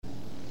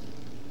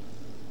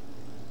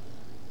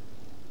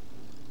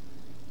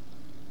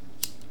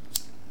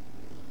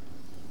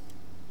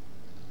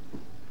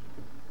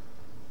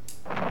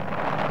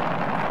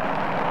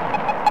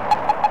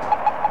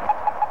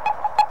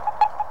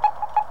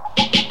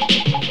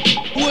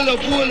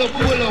weird.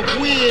 Pull up,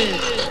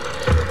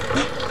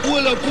 weird.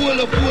 Pull up,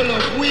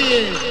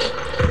 weird.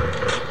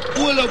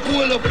 Pull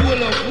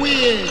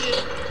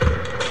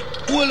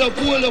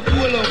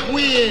up,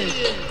 weird.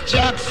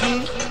 Jackson,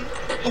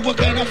 what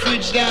kind of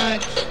fridge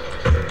that?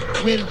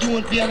 Well,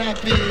 don't be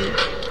unhappy,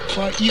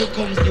 for here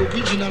comes the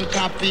original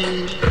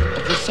copy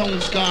of the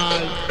song's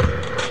called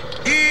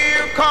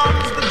Here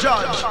Comes the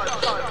Judge.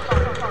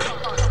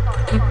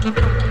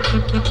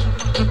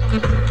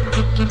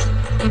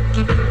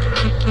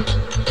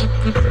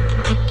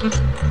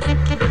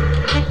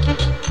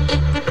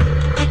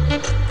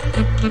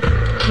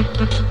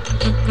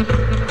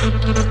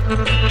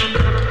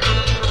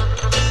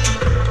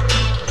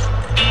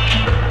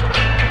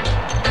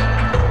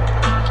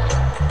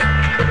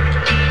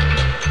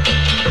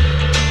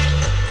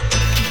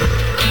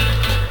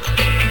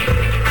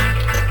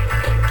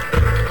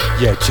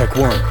 Yeah, check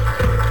one.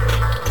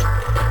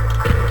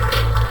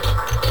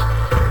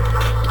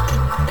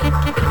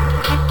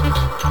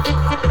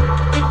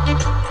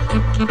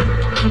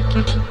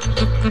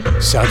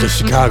 Sounds of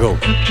Chicago.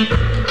 Here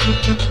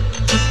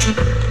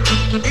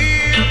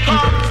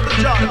comes the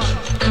judge.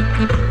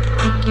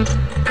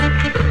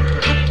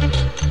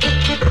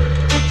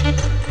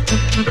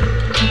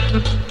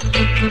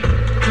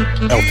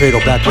 El Fado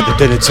back with the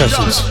Dead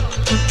Sessions.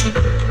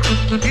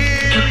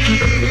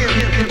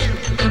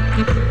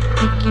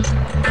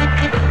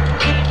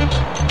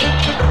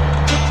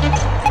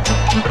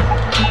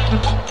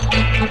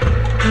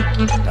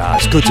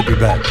 It's good to be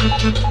back.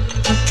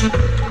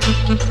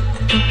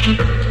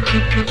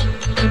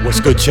 What's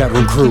good, chat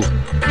room crew?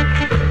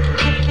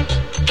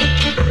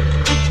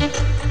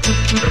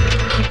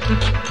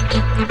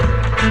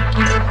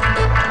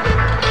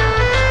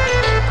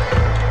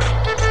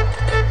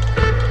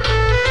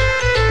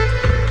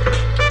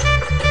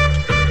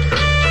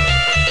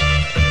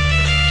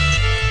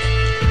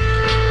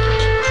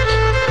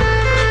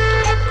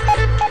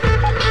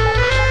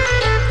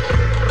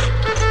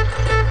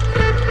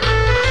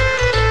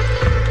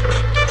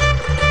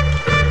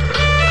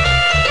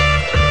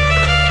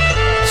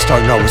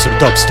 Starting out with some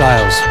dub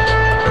styles.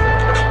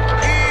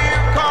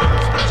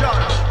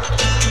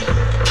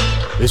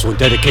 This one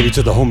dedicated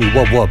to the homie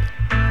Wub Wub.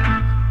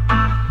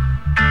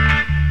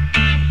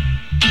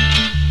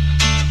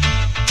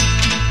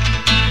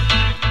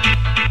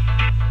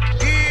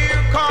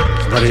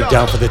 Running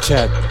down for the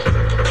chat.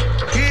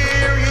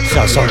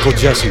 Shouts to Uncle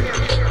Jesse.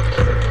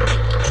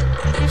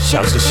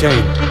 Shouts to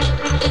Shane.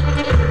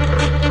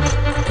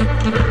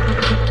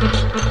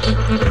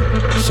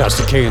 Shouts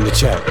to K in the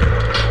chat.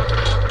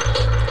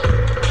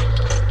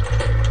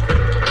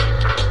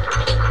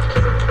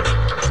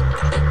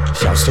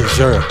 Shouts to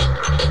Zura.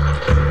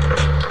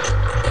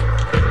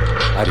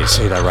 I didn't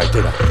say that right,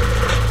 did I?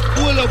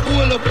 Pull up,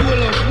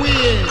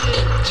 weird.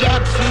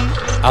 Jackson.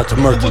 Out to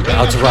Murphy,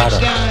 out to Rada.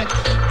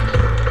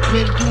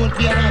 Well, don't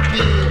be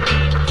unhappy,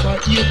 for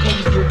here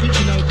comes the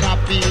original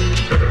copy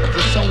of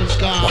the song's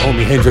called The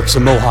homie Hendrix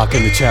and Mohawk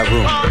in the chat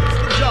room.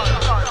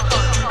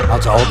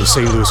 Out to all the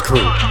St. Louis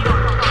crew.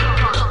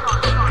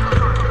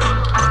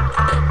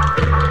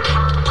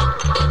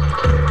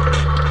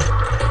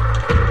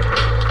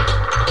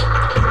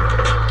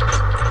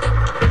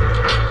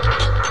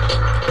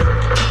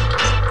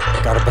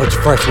 Got a bunch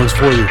of fresh ones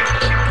for you.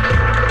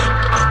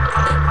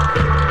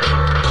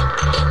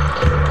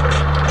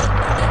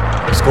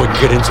 Let's go ahead and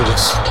get into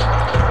this.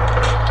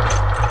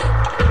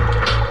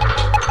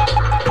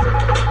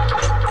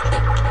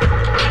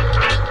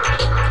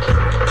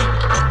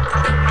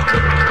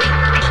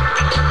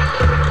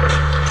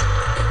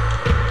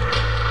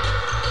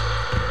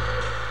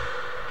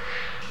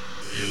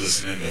 You're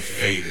listening to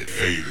Faded.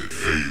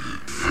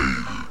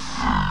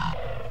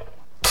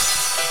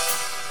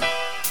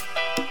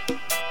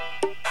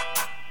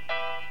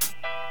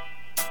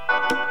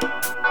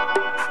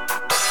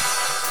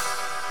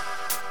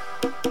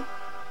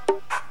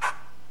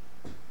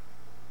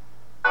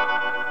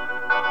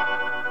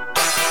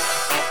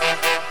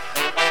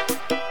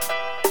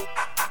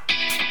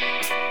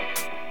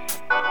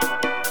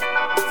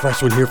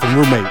 Fresh one here from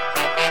Roommate.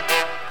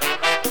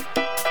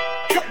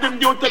 Cut them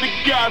down to the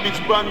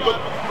garbage man, but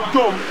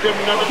dump them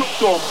in the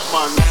dump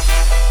man.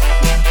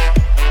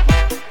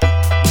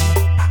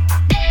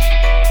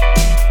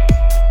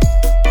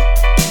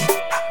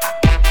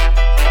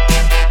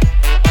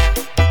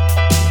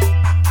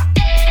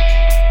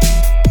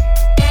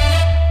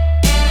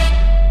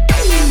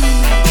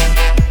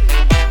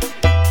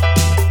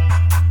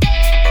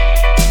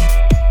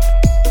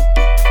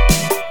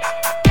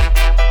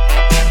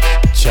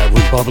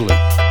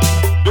 Bubbling.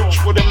 Look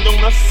for them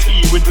down the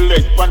sea with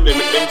leg pan, they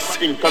make them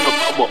sink and not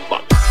come up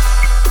back.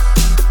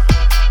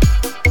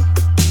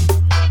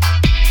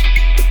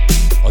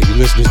 All you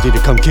listeners need to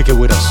come kick it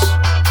with us.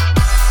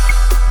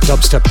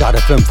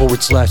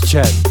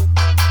 Dubstep.fm/chat.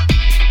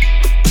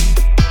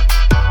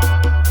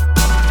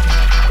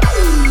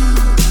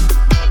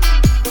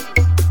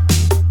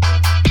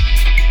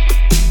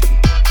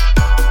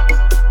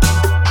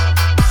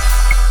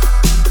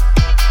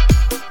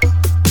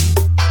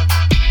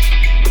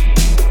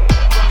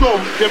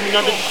 Dump them in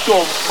the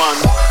dump, man.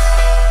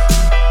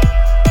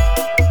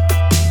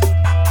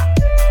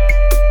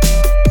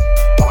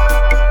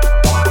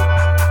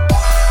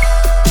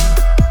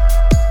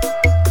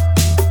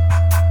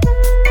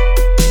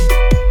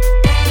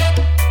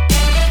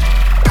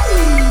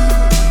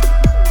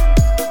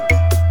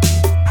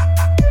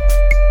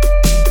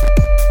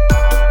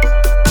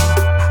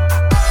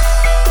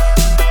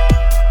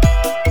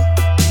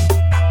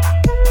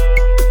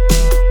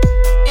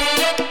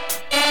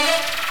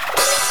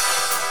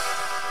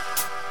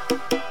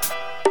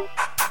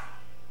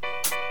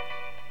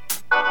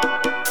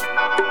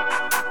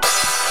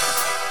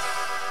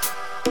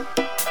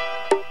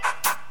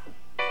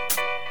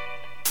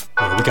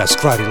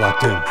 Scratty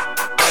locked in.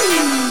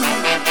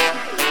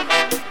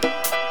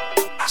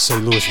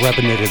 St. Louis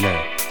repping it in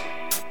there.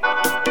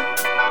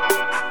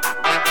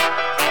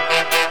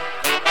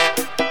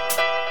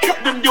 Cut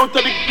them down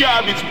to the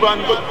garbage man,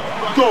 but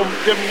dump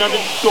them in the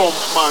dump,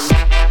 man.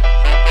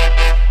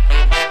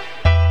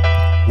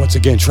 Once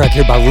again, track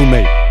here by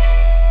Roommate.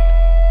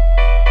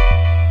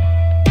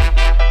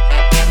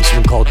 This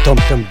one called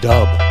Dump Them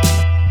Dub.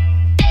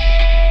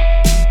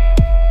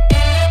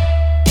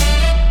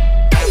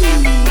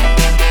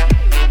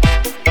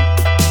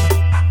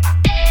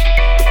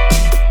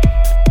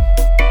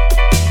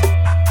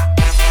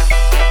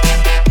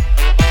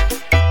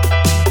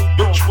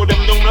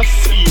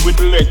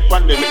 Leg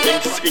pandemic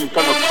and sink and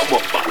come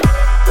up.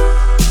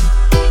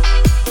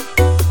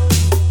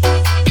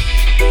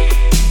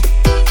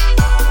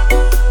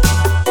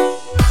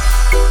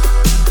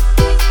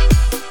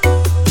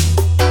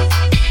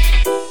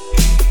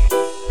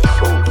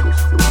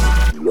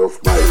 Love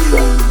my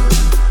son,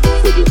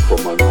 so they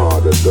come and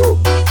hard a dub.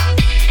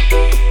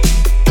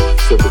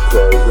 So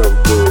because of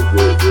the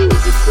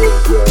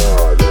drugs are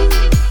hard,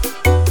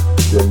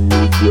 then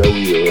you be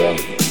aware.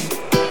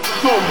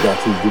 That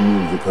is the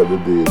music of the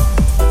day.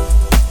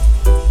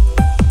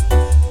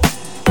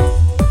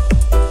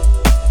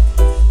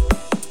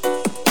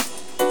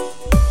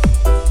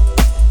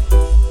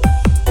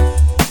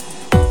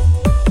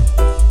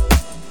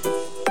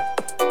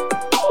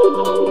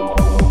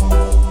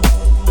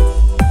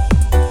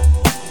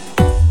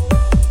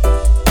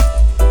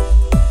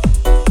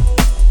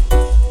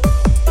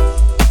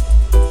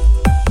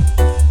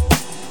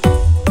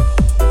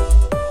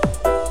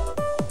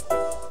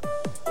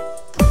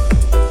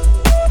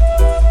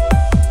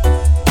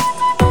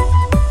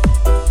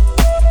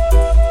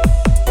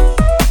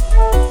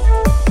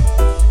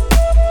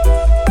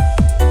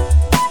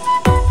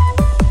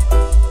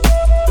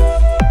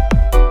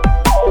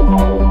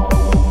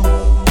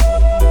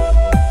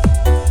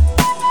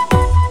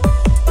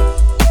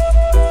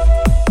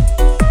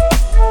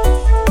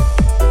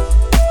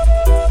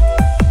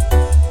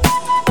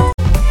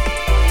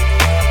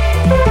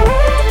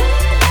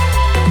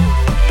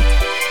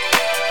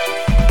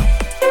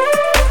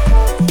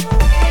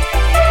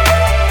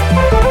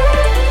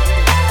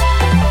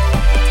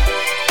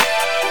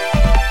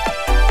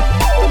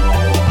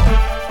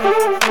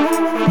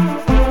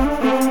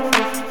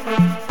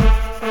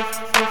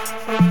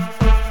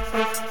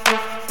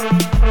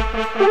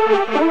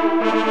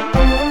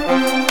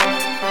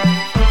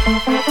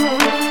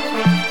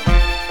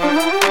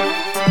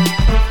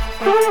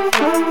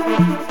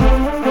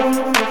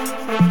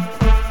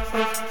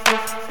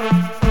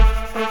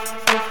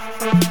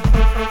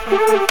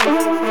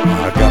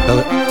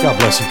 God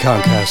bless you,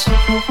 Comcast.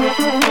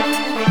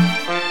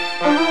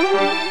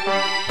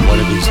 One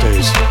of these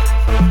days.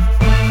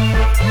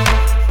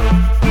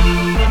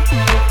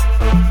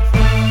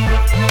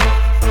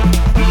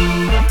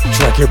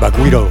 Track here by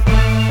Guido.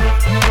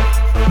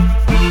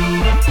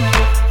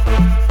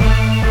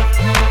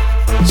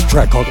 It's a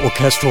track called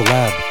Orchestral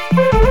Lab.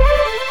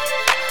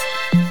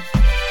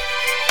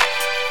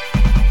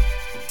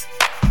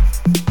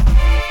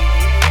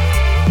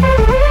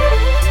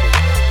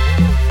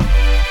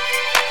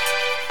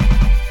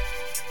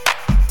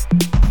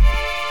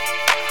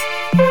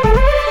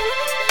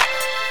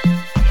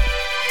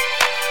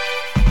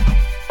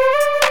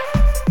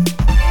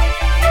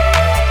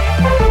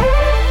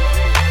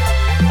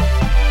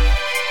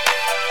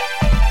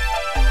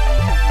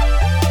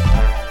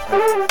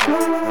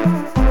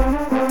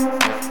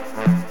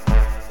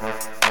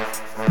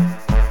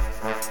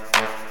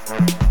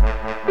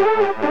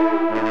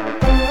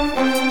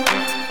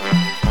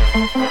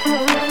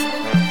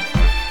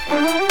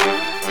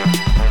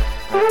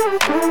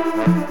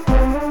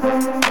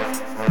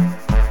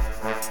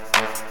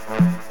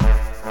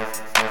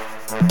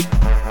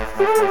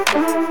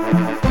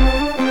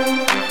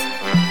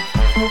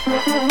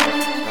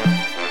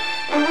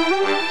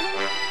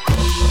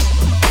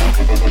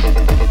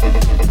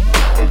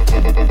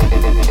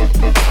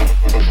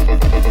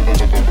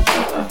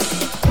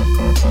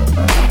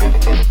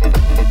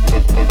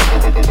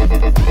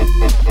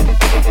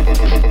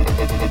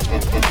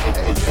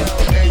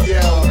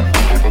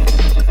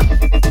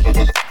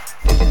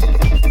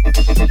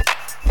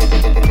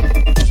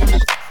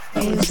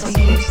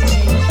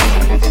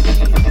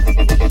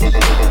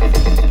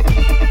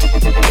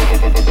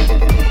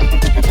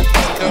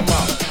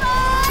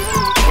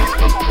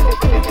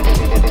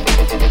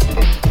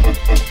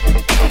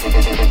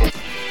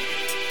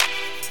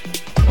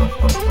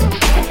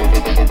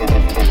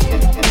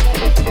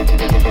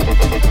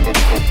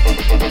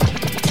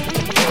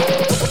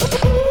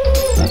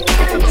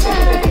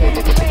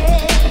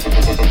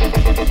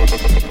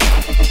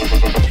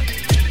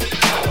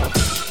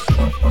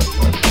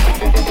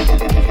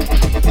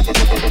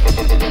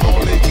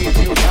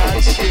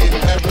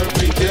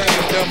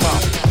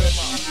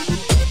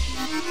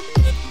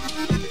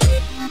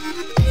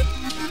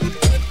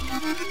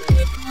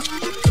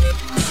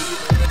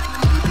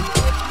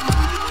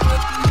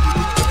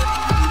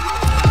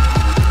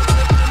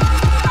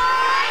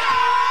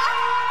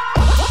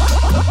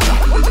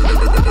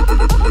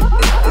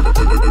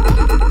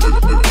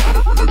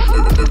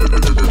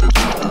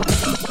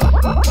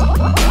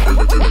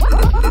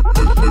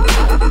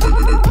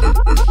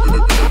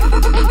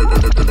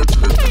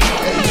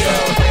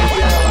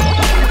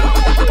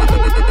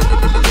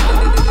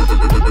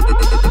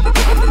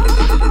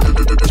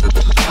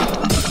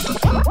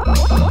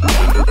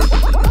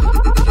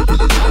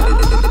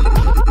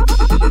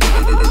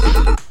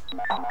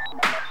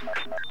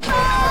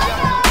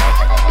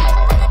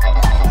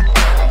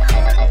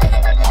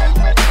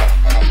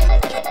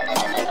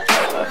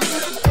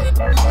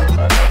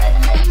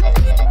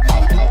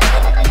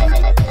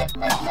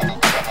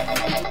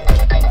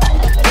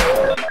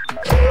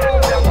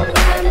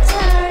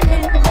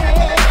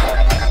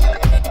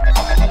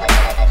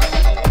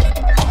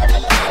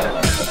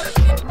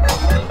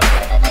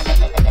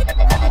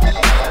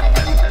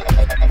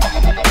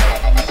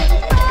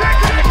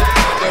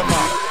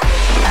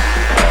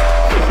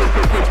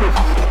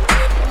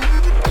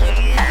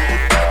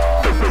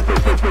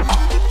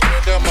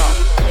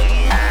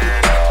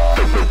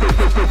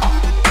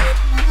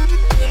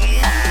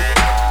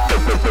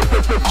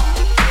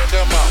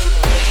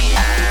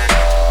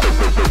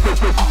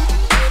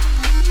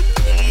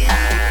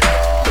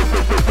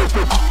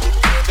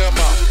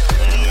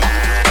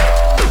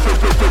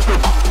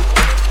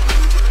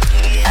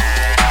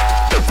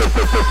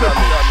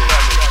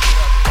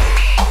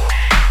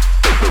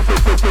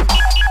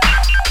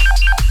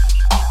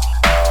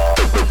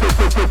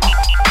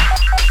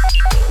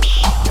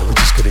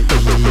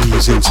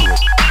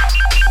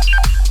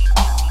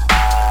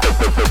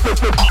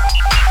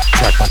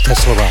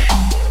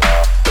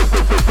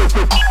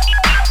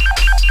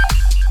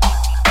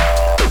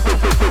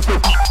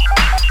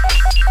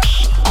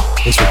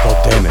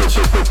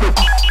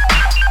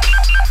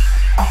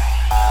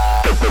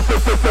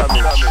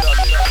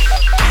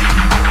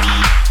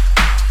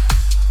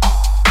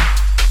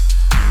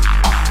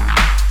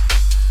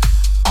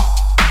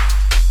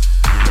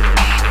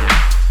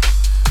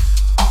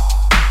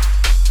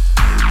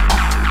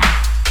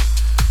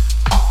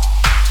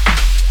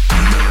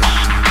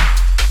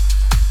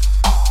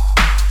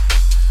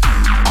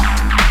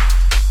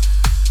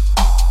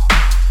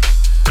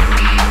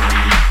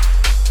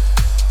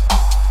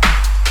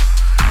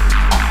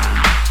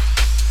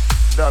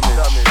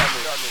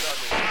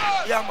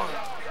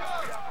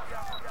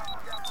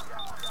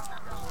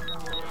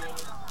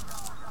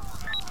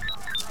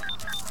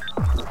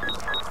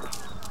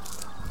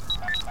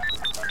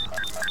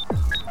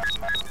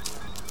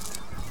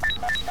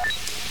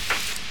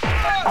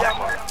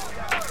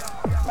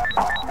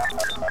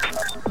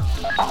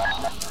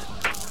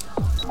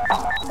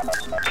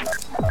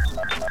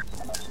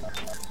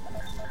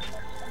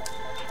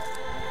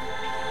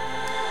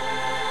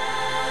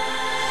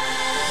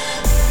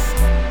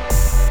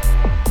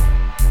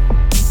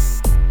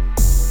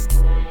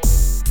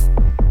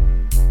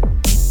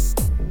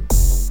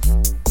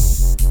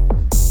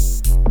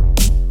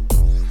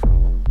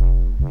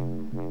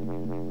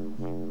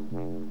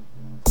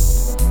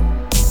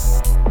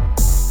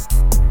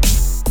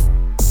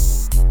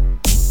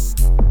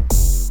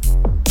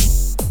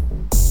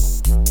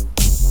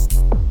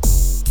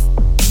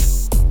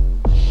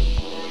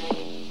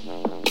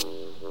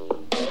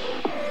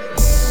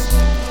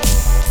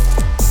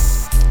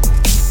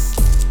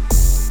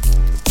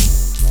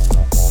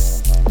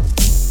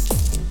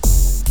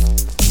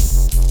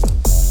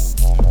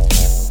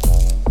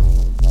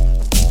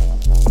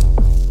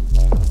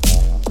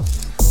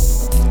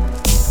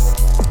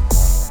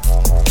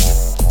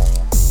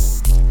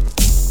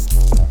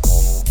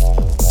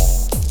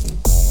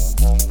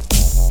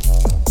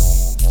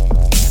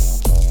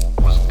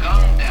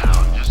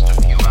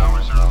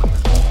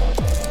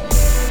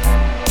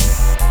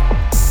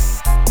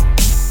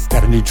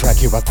 Track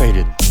here by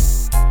Faded.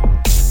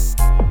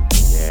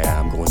 Yeah,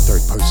 I'm going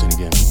third person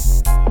again.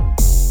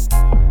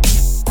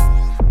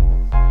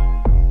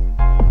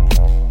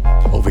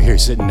 Over here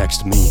sitting next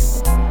to me.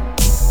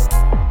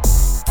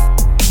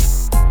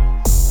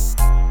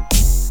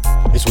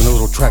 It's one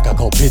little track I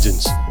call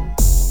Pigeons.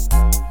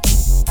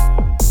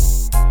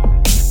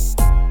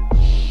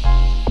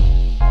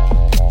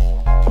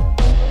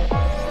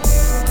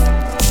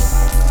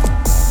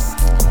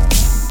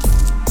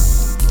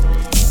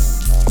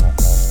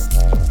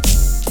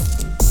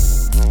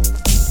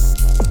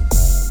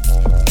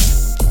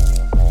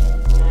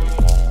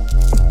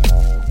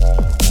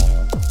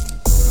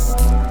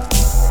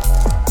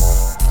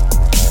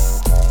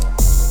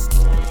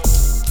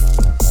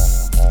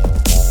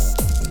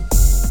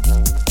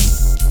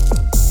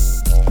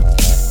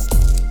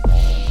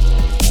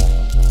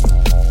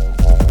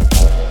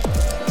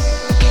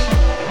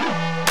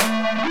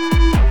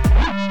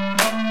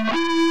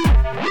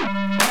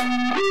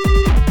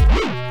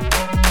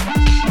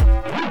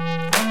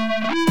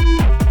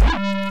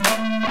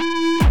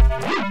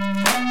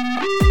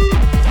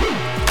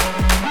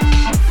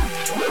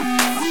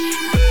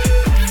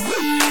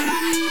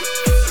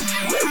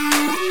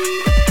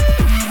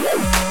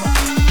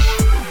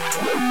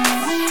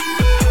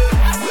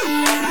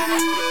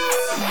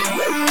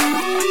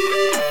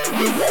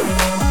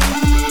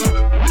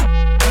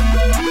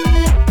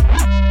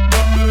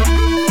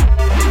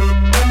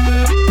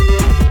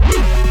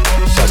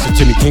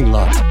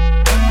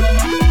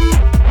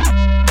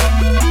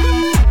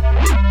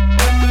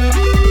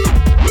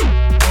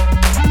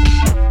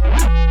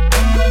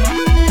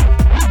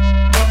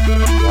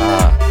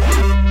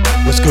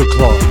 Good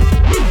Claw.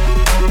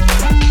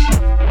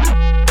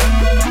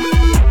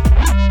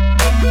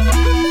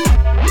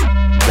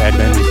 Bad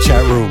man in the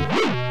chat room.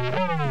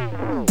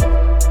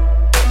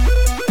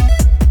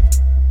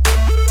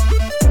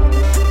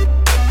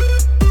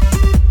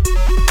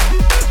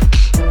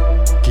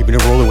 Keeping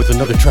it rolling with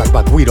another track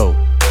by Guido.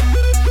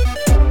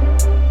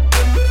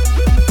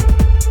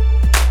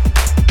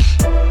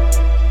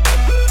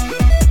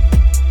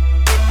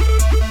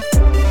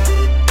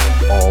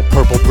 All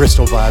purple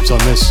Bristol vibes on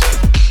this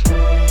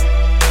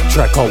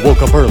track called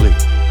Woke Up Early.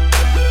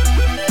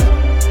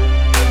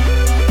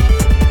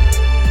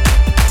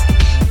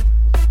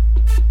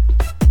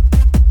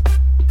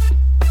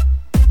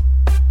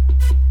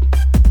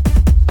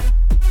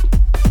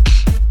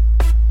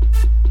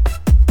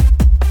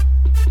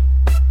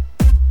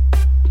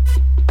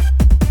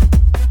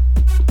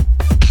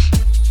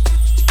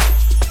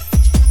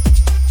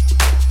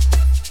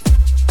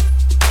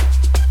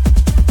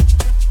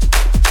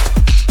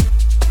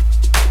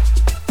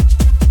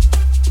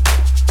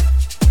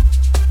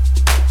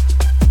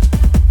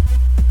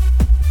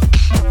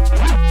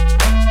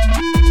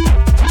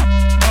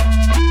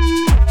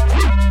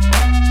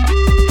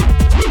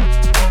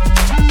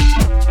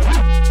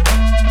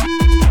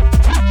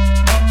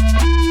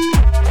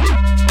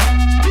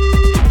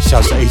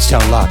 Shouts to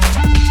H-Town Lock.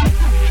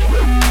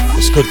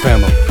 It's good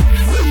family.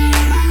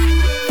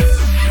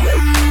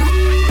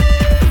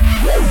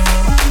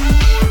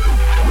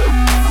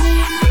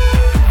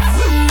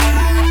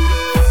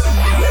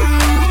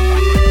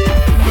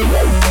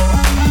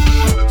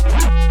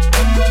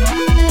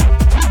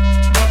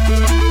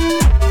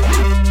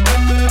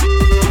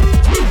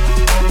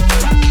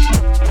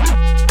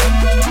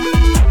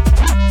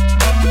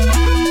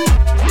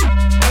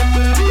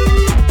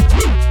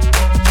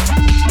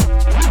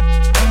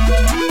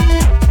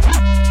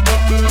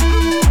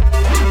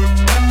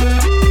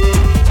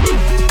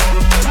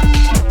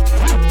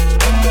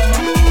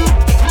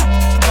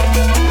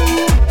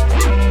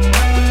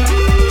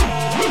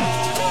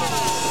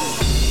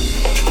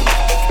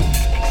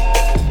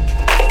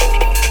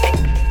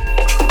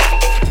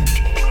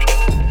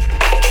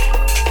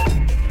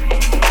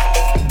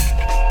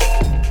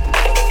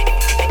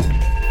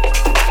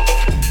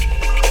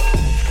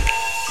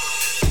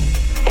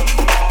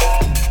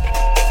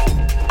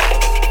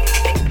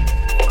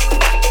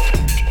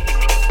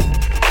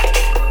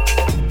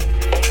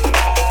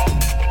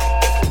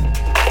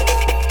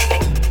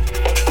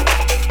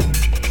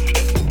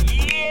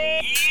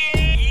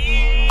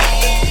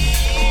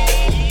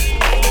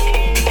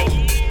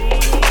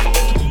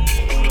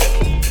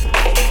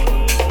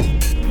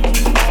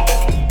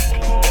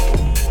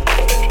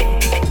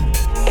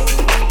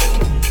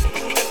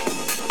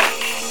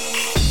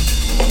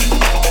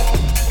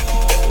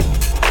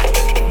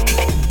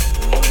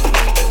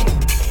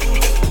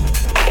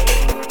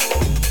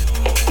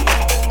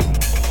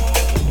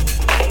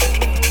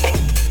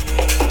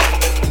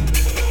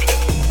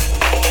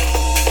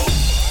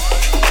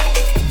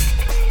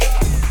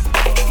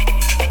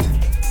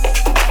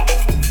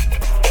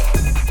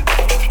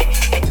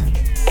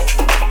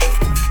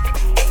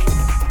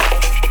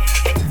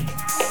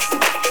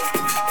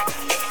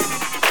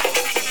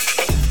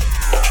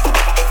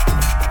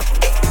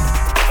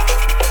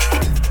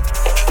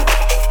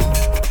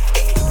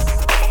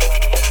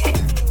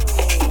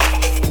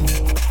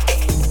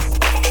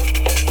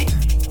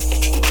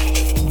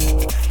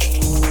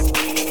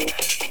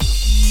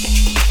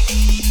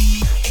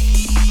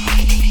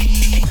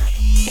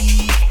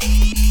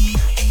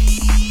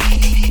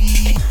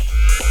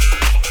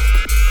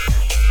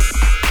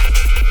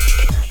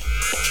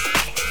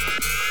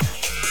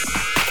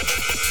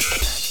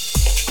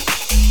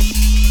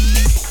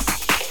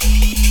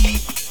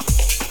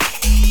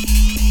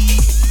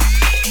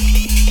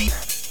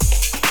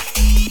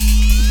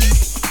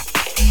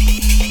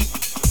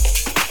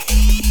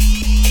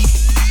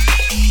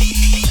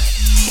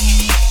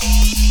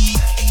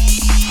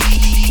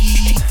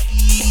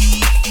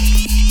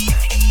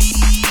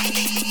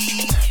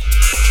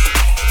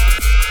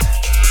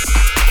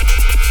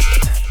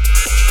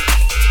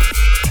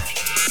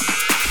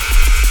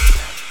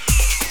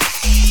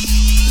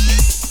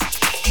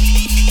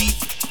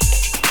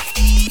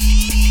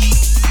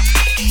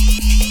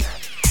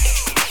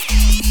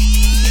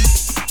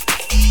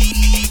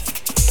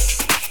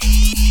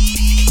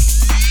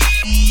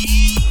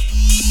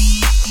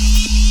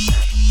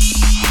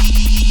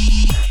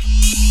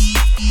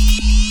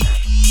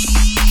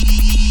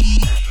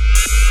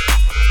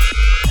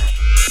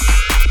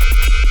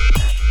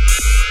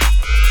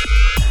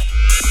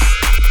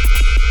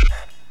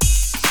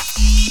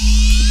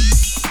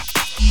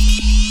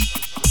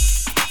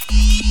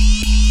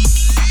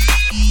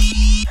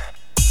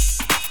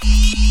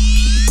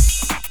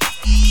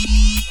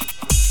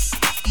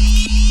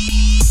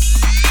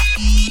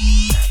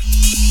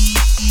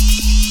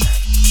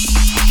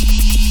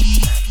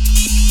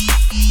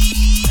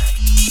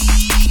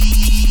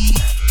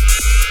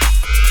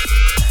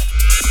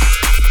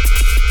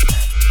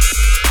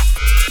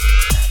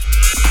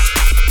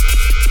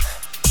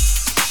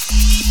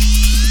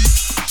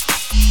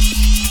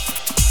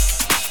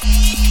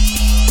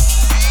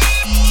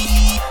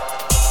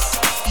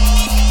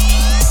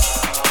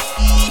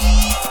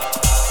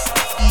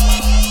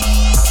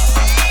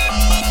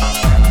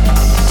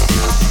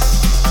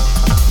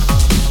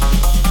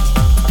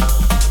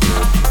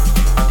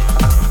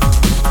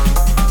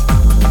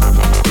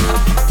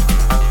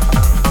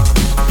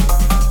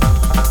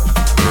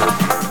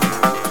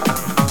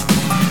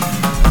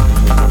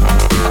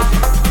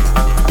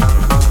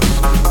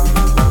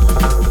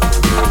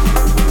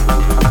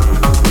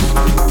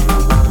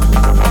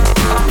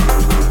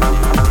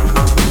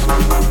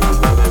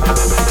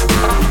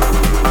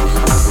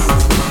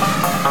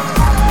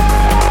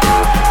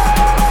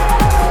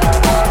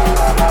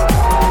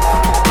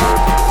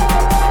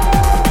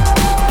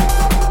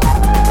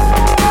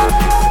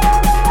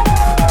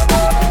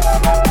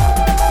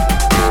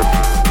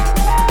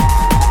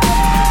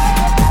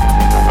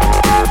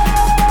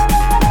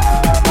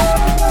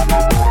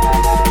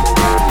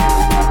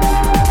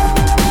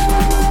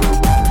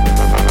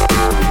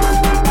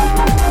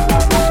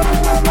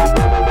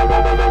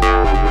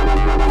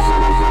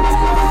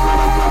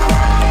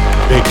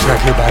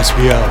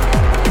 Yeah.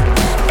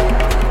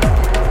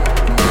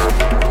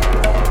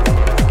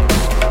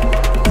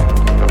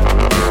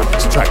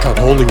 It's a track called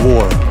Holy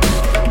War.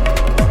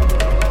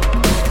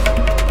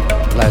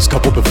 Last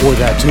couple before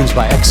that, tunes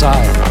by XI.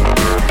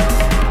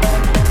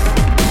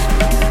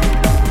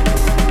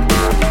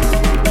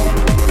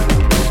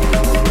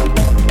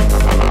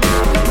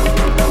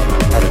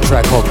 Had a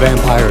track called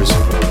Vampires,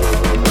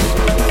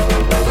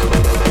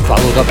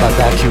 followed up by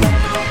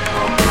Vacuum.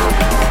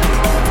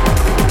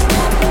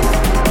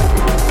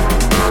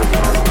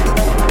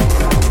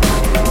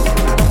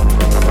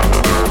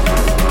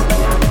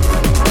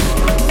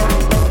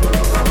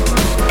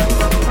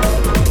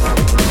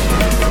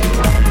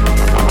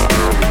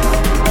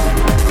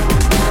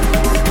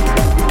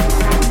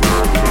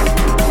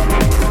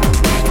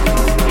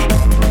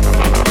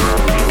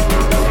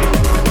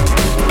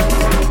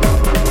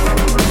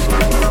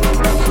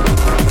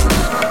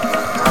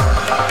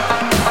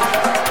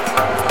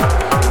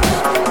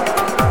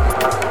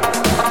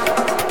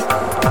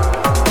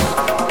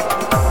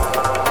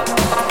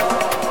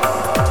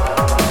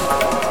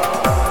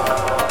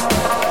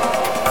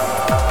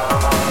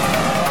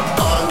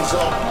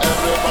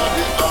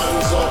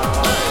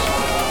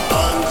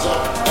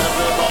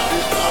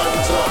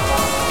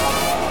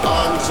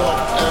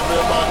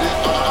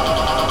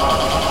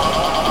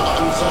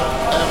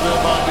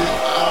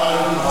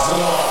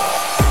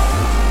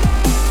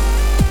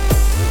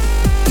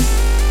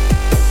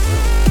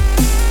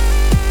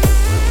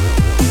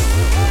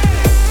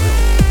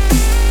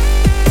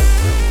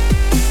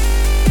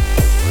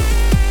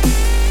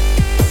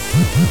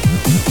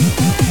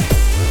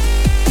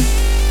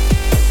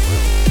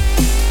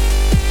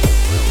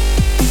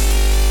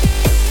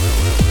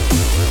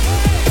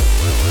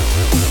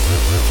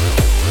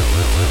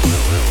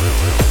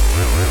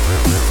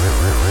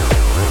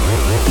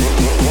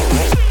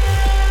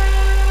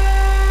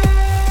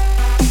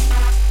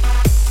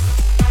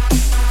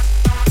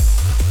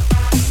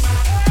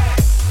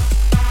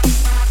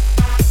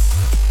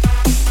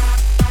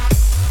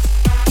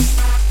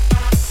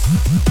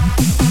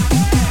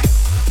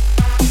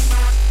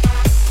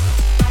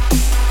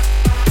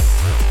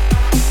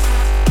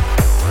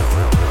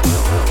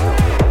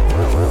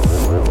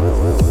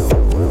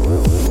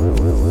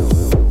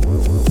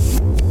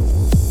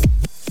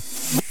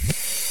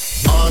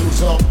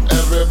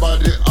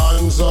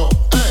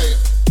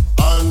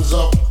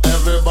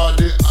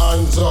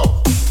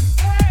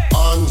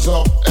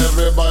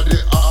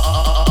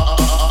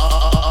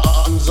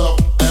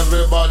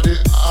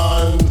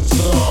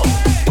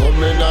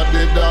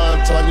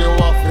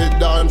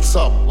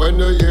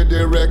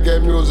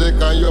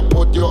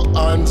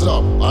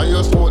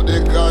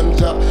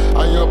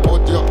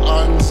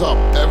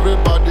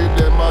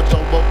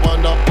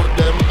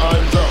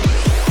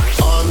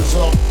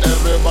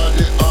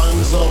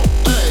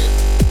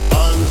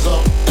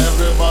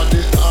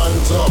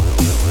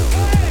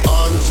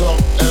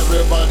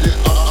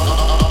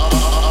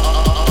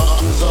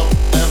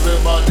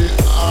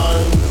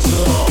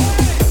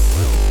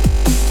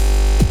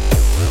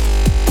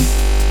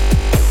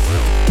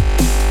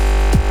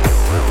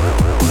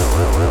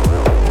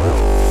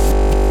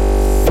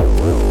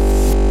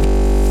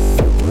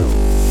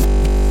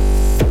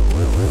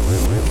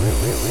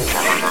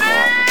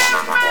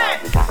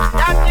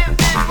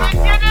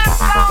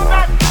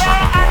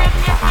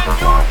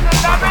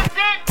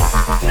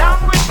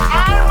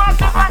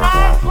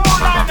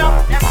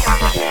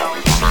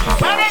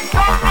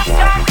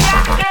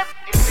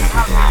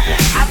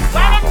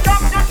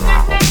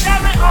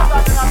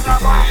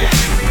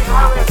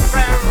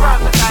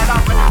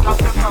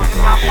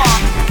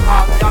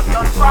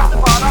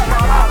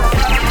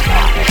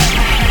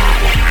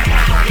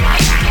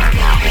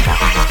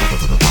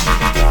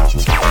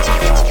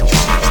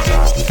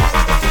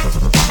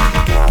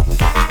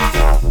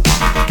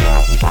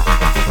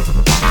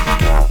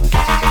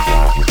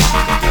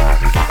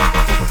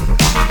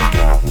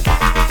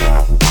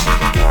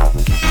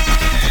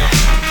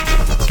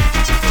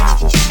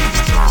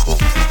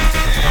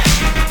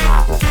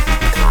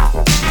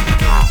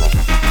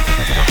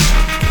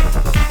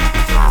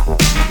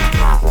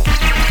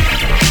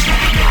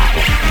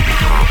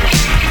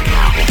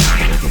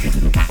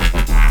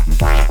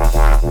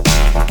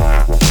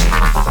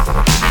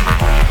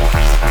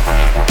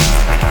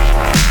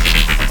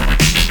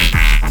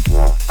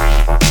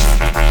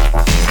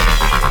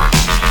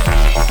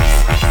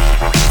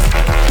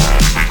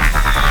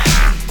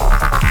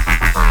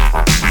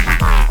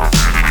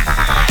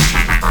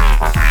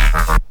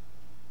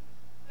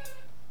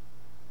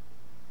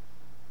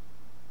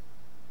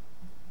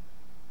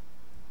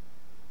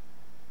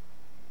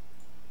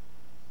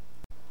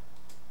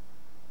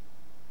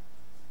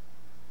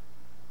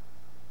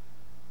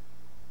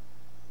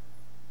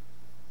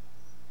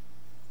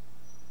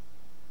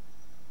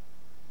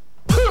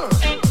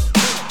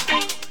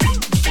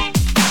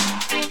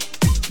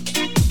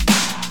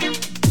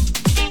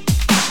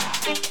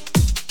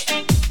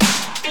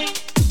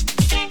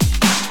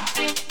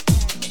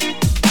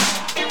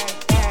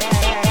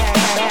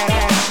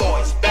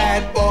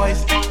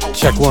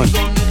 Check one.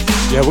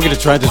 Yeah, we're gonna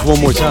try this one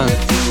more time.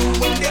 Then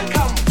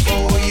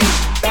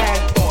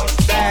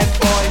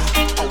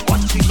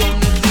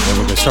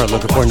we're gonna start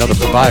looking for another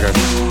provider.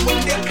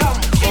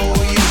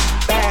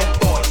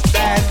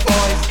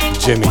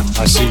 Jimmy,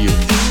 I see you.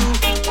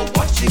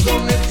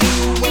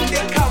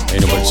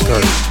 Ain't nobody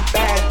scared.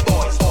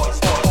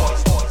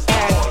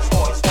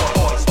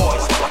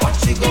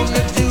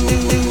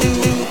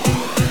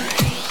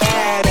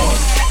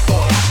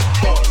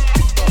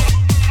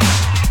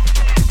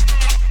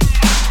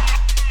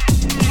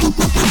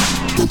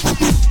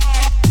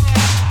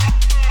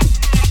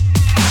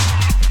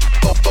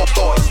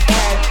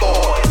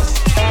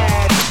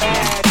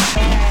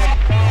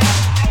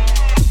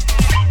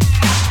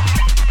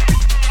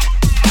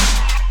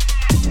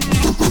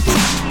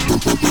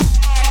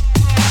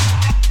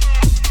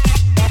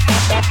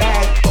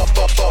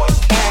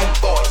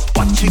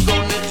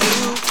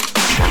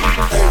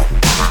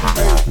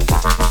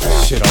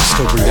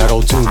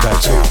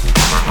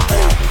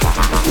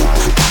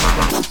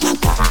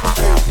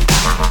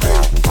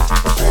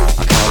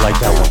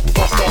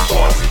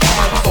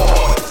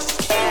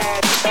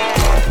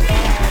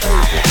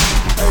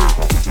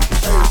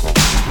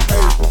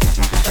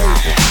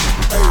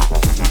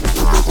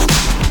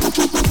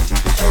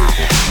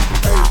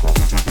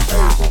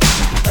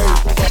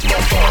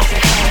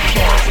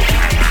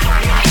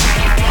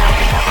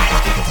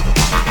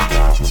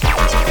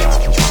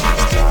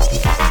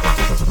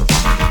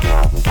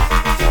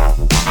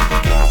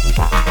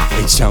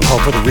 H-Town call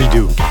for the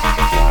redo.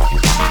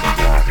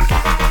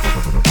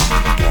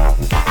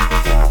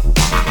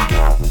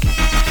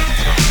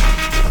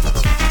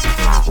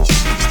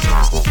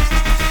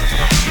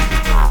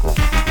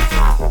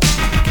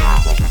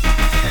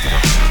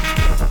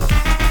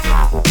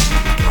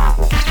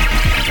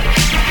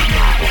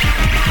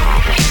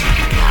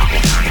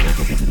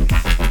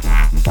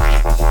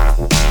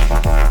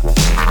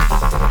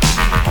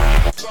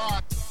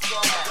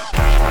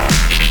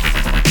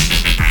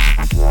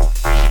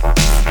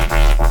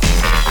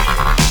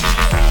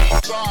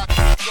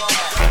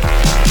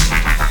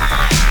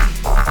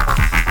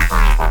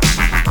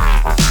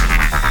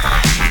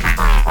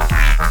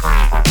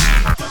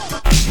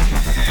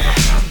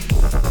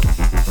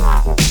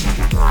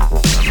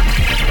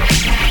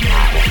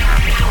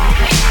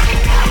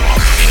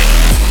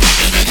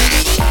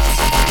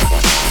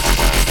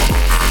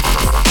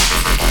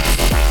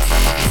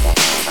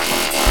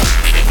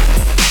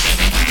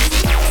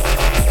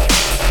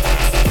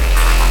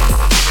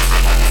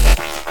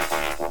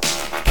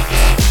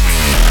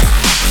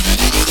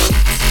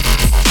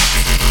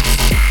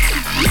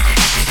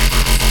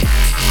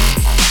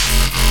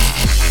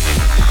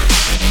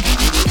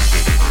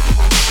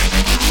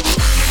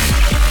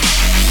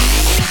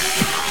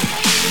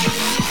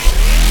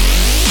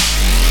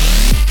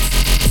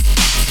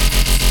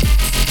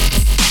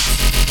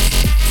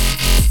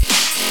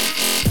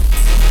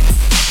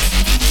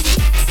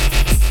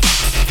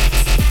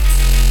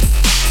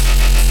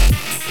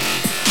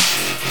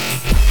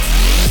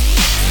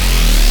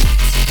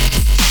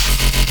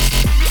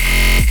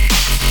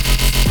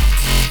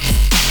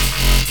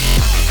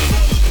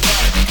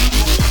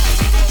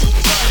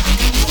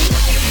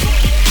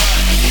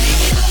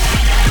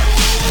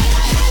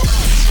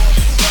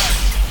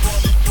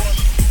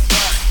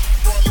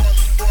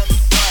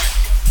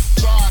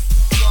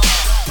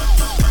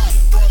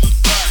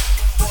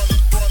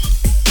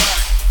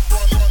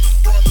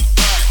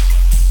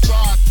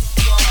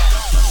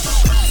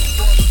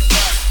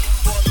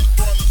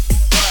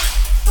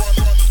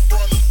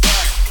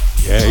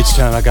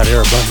 H-Town, I got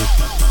air abundant.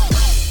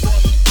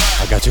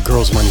 I got your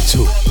girl's money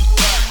too.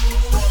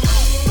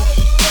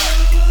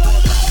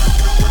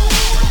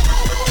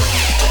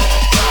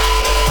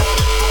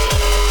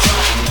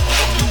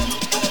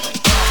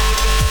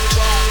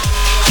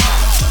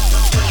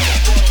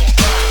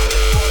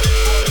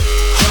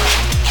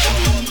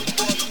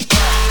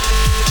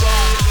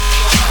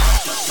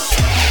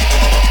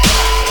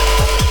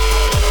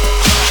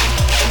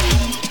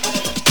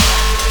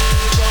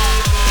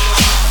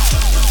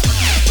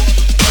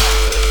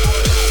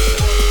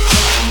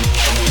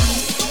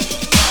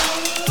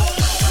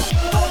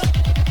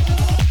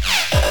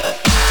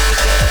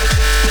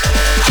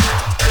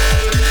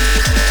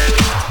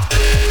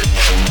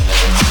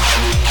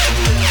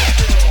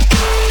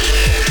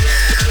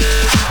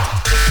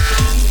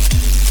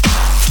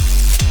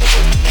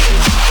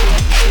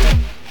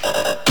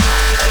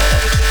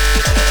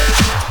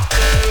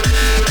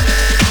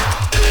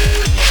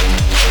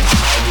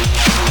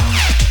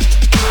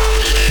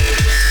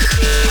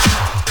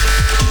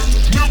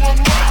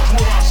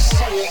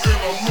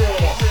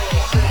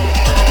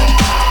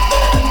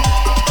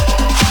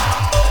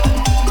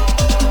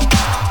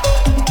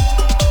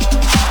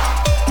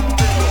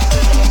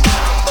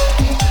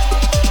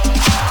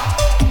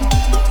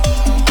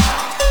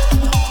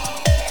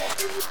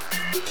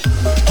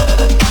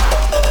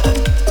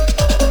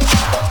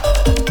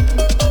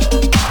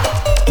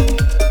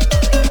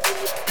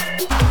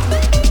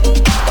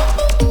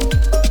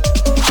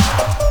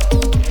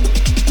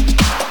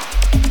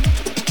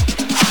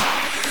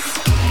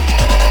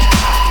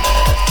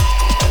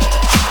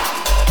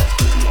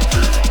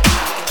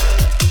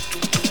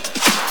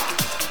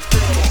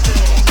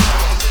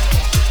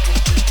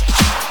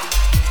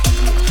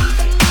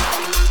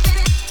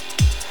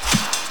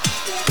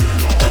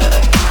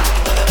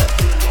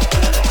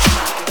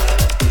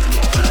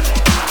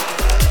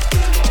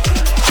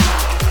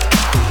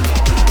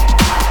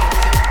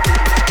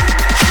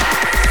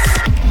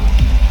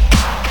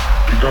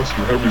 got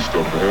some heavy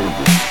stuff ahead of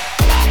us.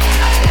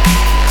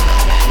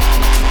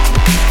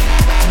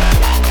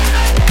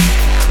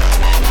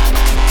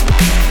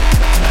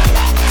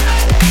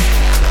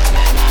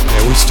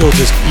 Yeah, we still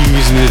just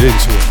easing it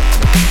into it.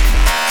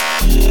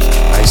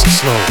 Nice and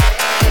slow.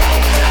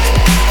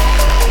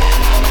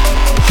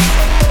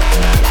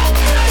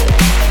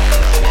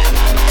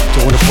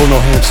 Don't want to pull no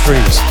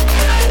hamstrings.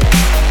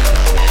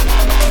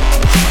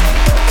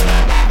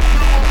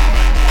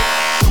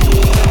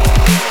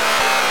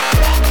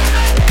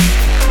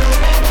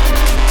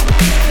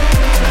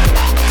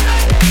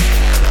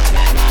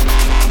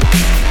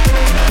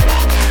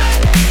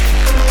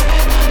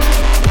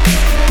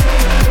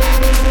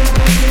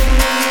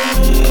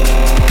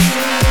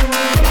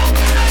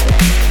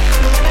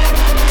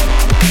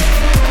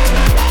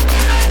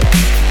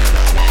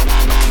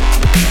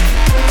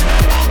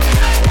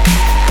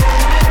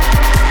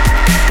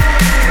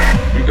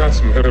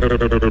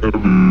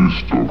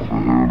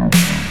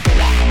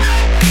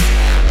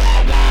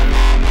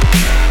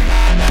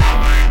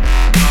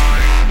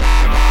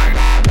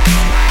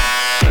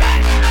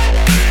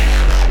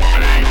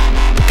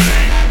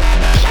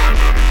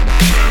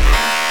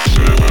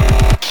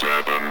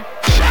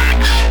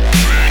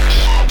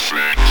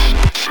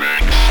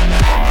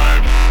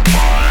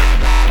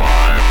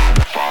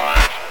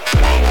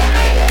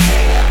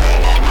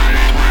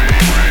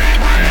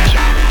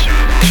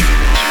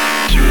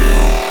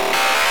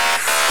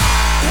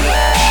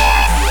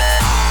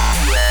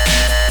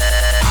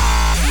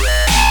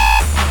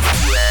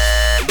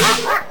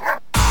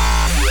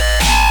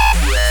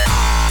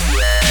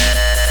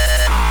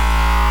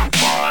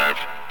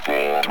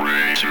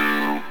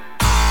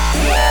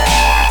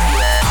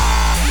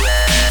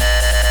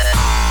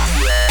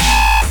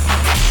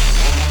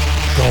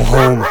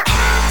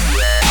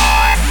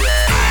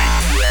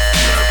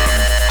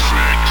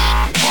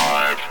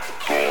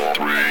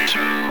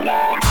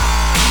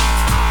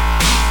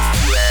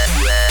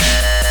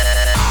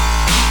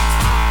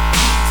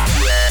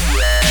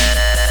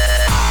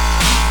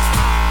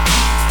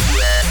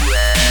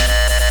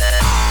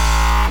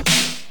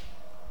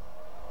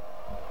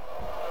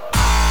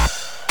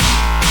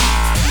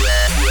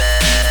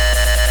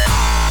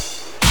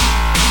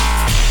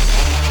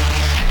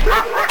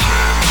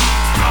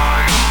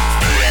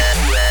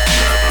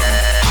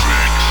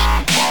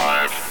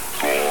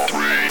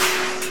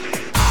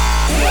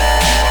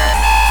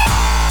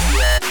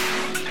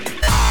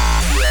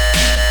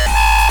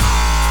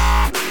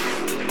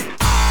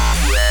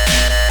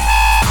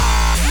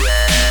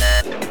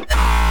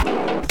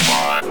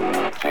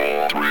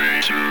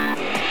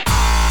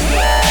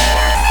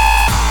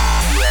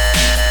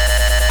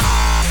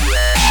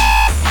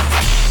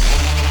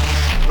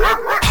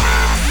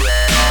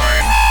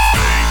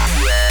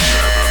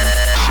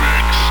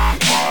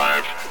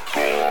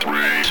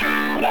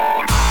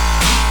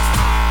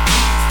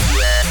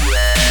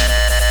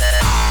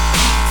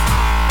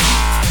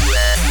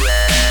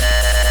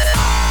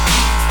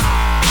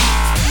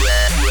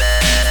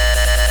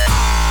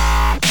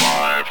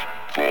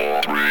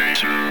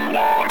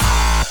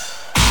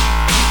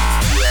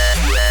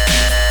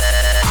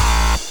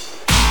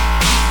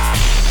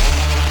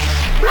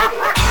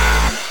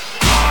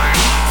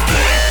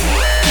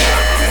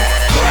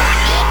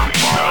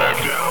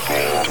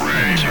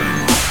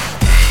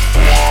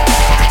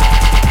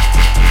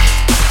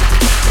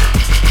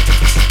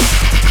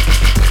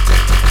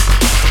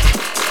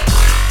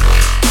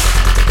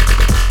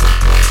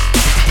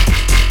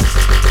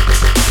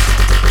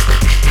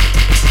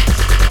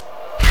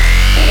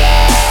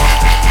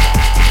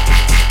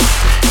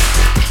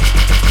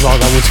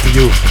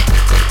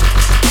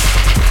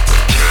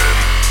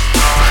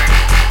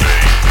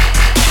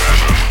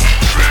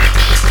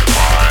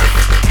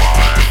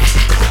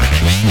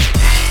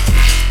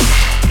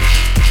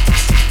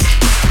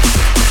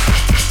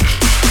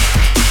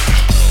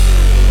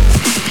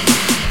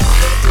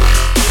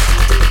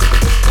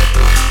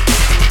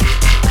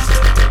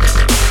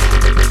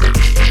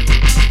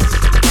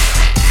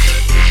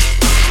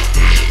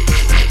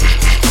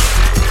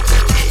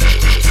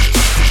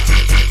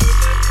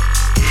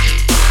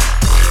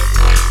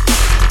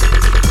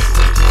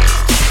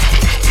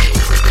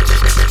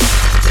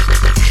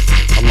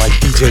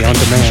 On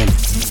demand.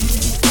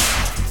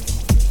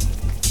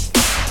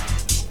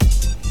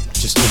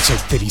 Just insert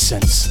 50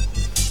 cents.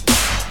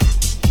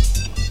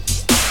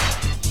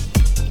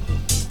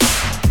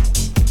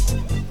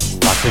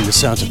 Locked in the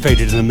sounds of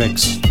Faded in the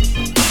mix.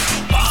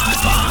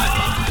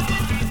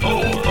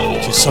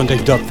 Just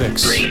Sunday Dub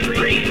Fix.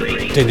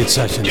 Dated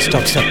Sessions,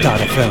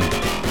 Dubstep.fm.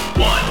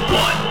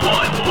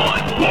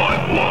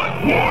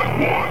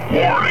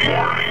 Warning,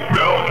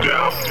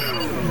 meltdown.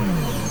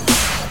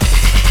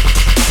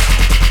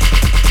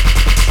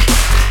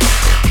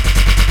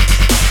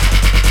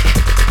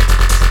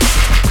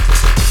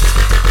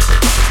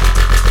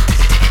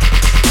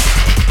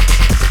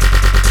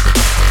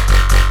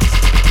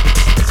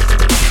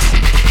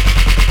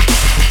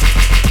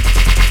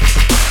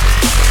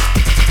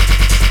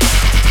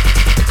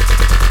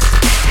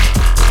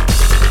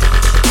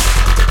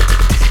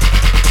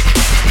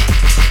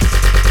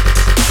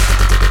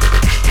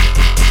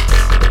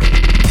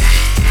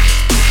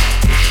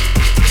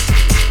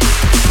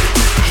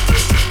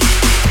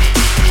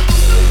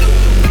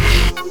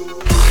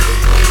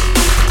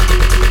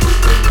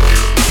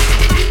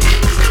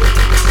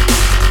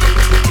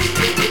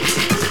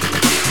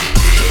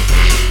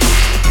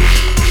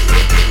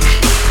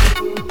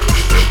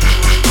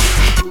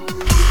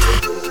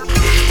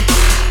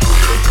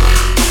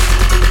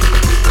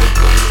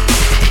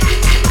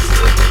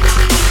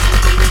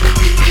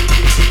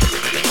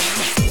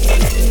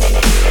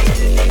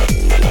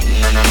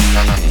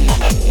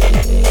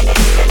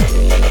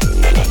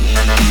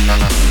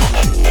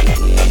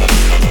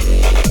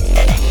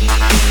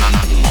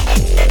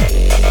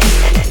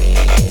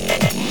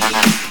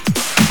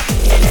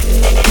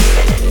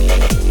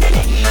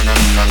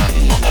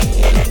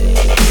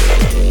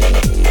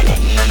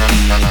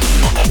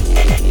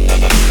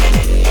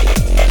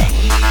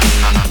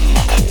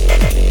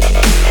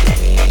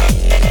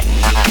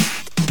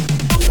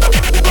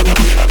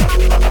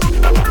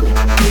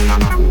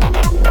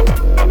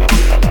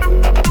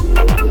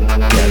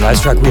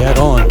 Last track we had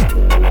on,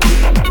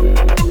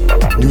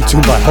 new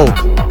tune by Hulk.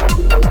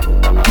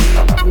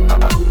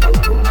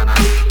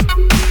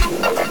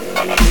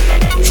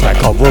 Track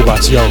called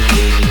Robots, yo.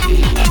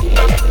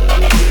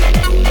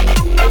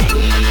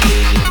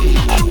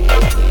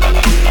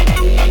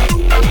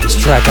 This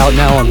track out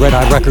now on Red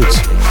Eye Records.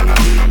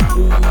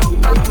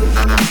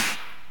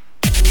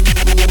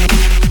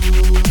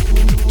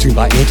 Tune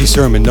by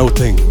Anti-Serum and No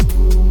Thing.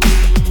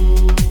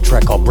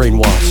 Track called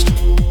Brainwashed.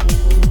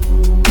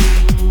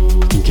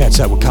 You can catch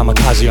that with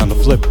Kamikaze on the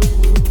flip.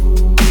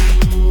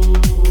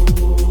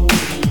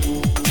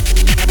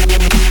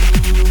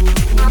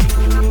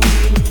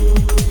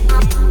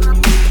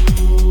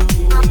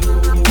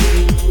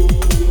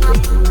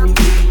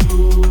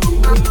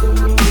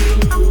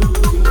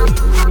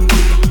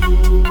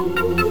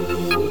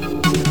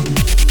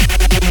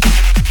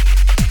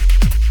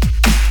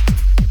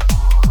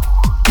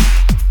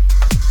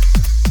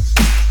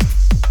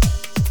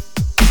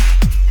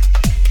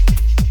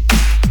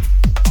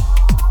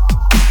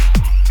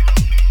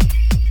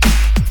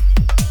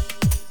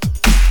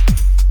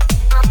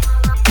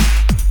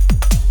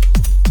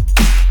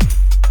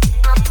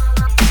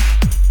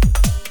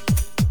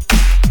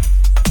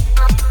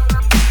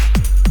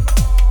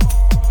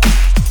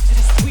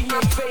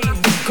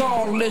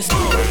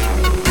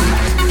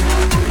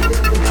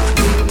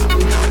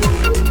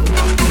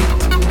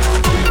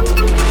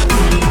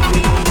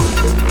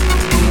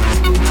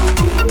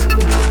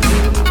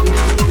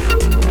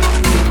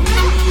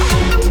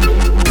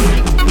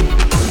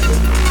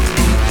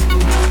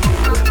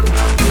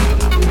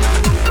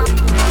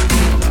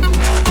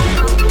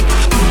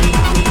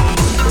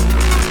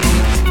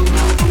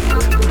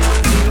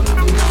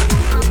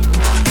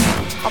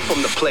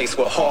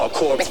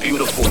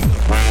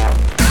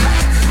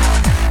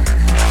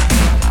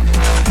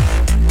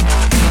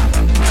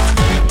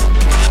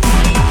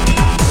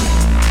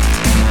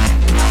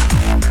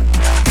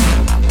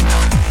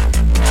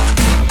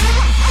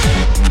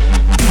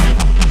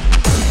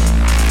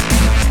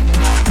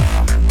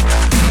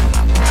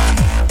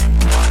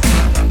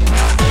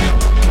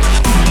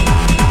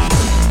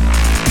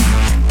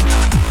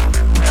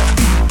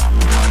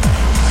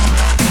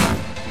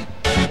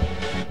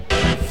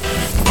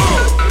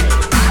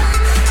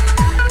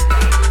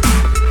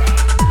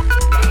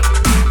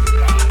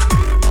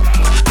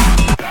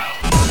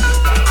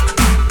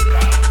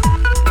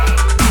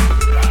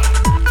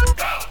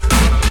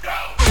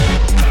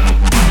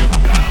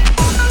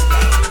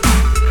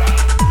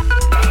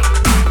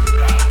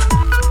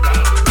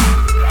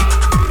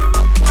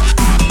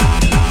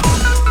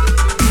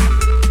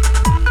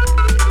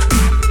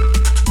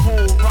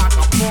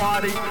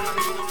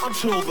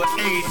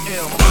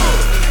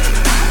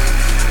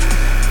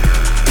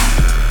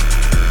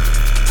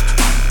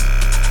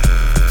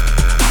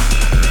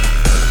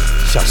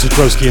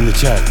 Broski in the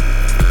chat.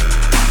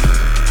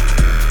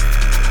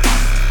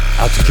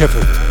 Out to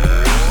Kiffer.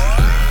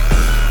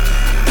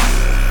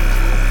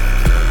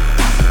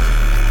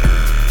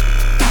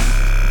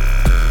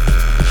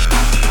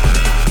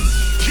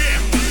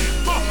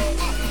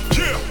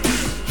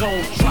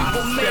 Don't try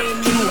to step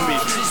to me.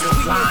 You're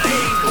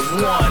lying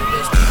for one.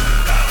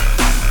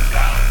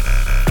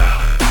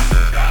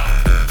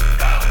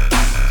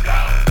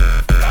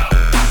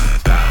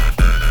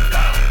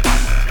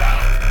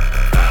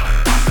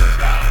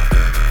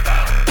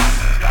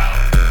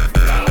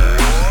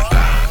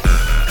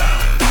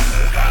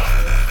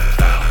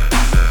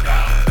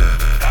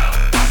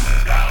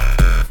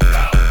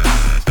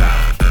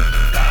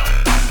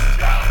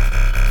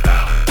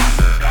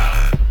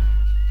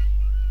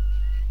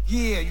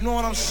 You know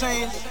what I'm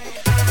saying?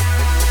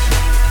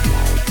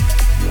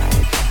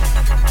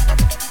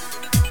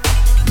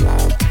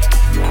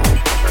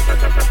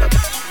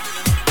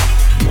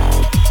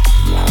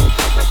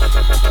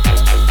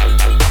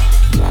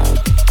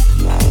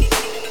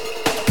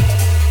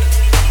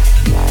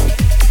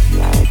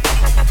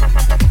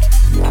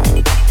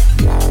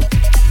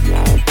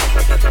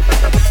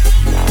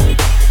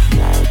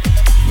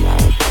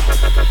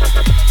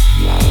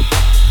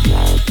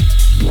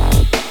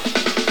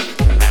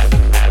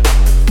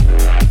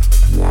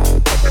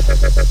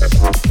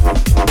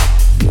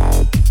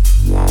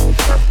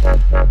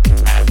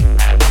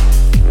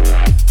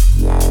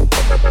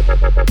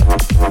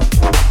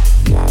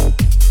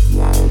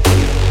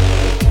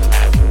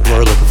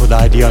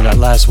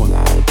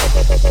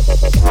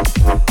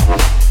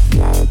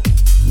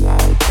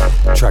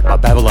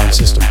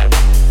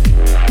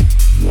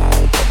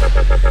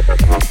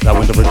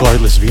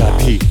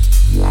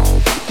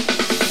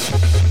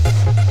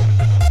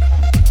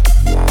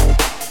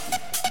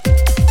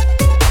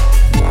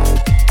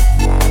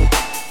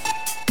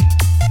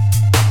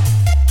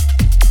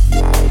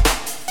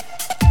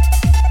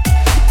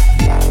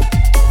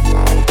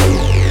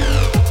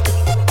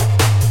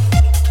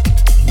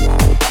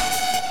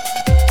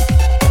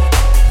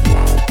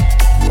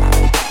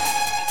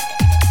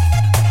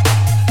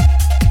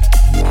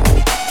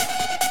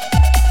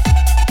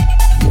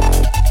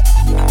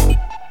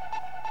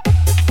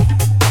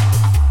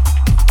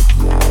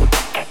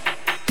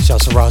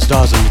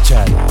 stars in the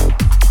chat.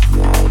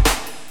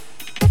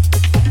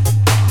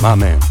 My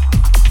man.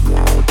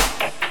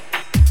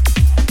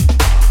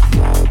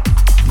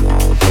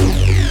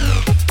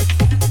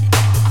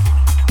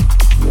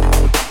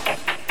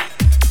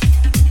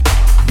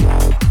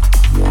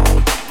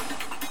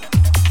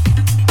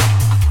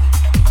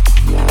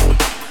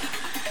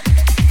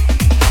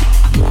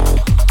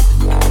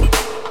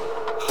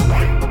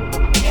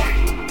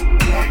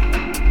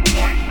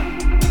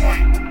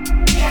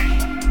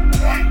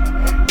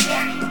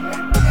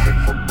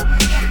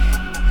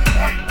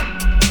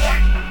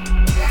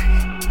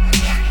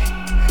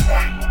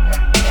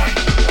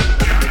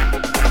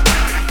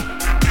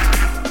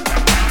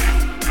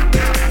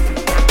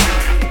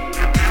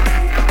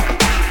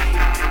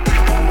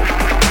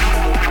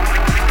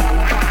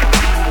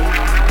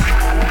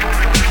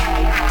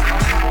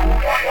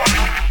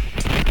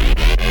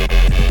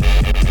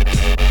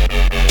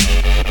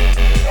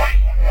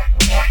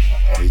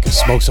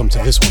 Smoke some to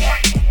this one.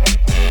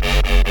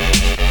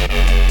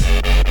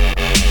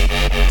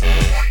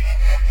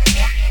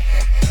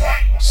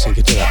 Sink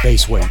it to that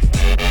bass weight.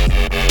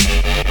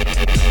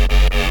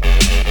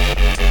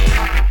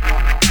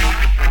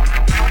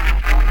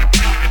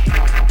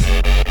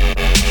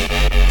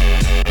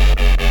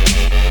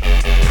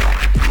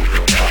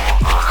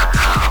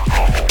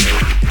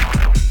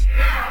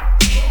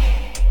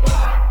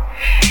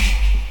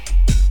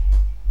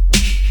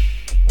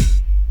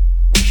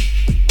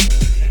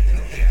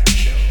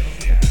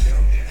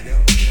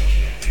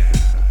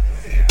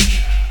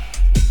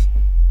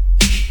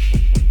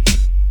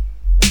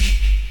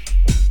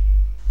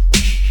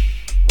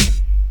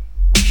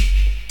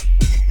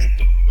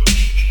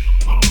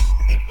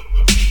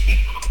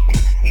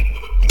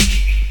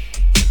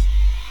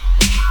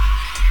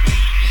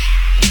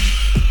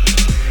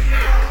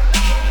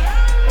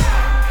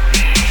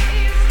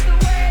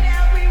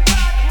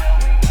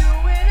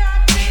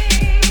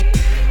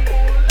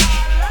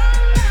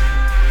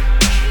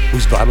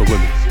 Vibing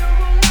with me.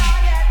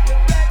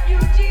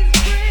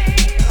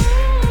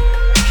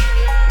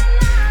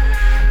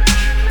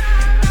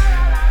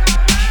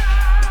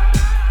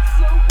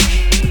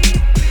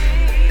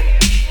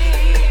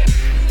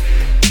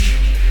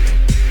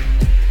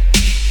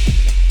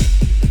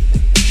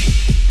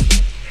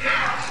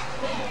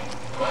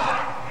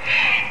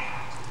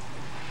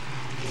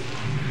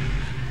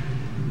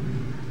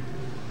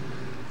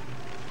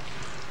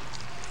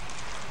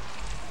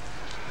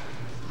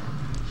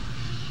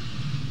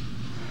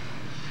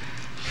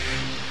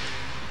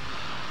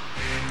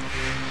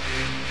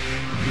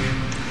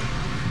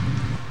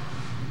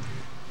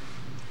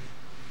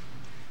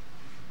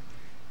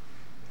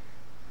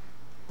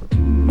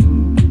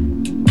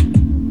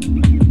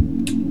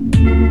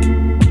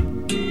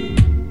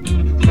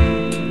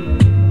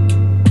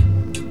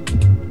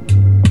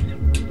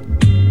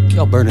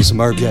 Burning some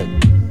herb yet?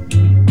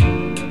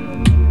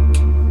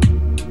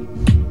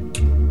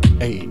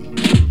 Hey.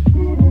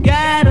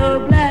 Got a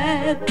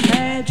black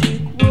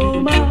magic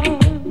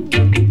woman.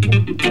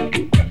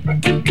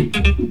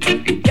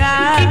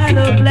 Got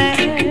a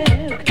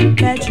black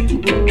magic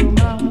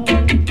woman.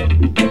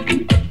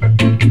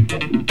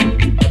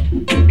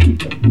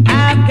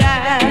 I've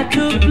got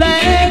a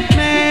black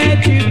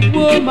magic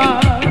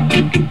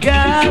woman.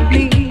 Got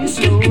me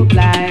so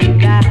blind.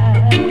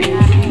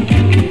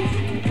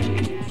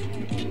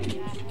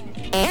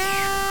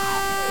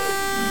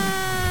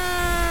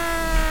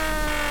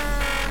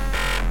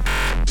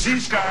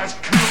 These guys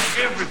kill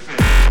everything.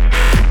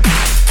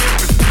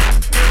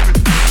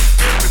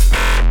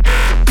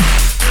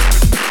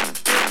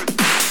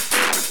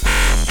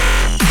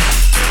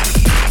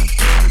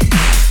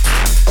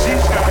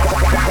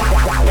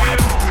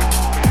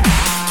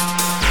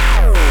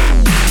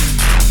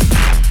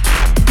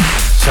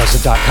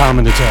 Shouts.com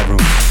in the chat room.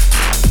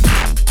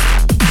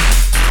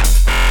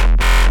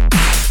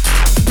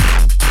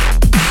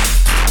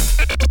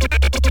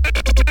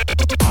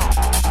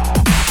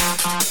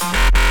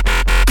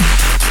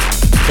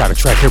 Got a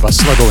track here by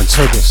Sluggo and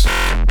Circus.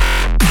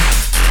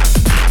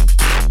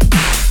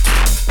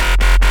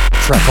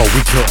 Track called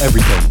We Kill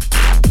Everything.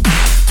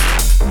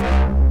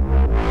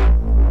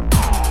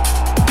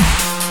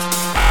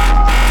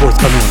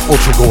 Forthcoming on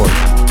Ultra Gore.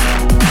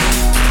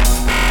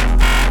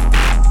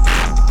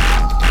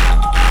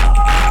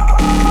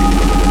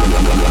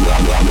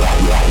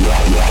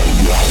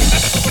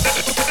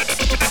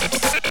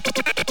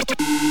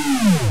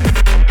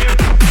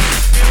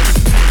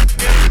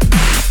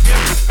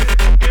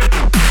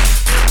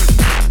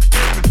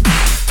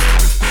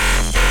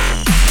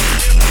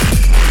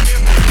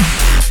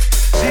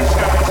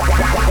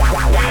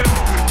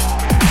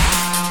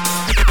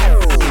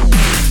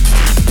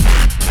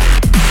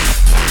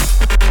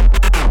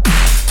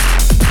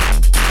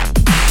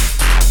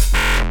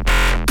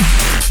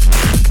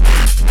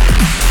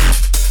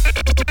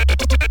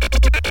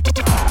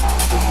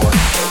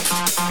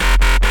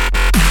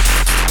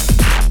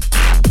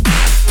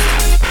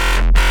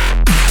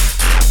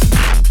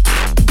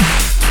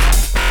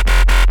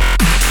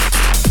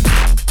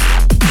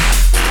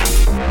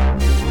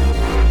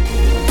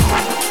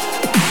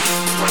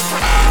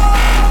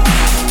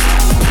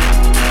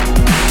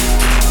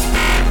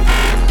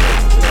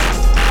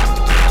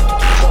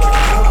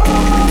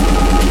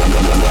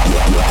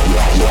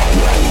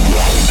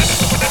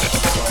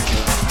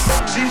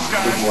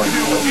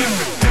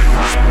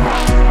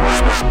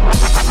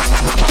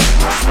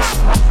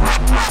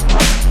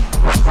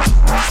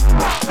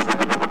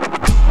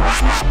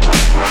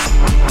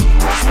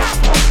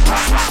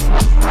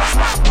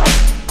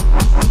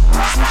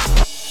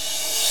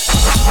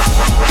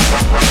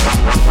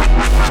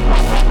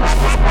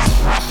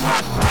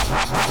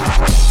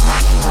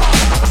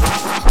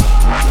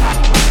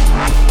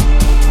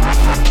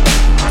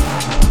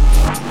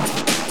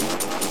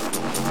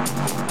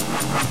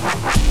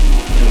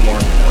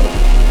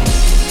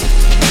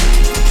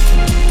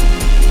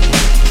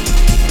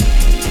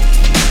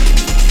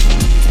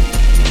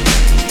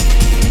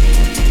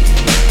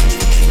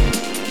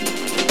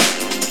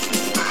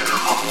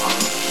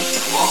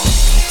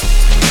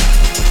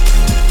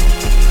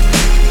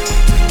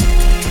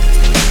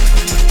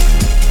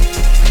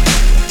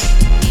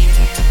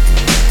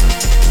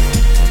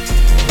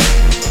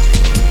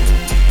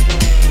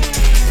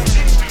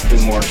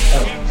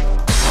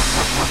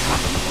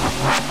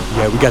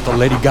 Yeah, we got the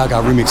Lady Gaga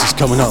remixes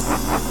coming up.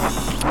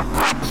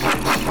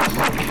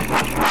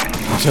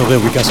 Until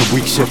then, we got some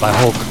weak shit by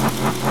Hulk.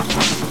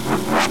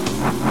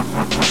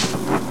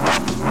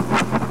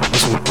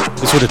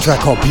 This with a track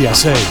called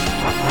PSA.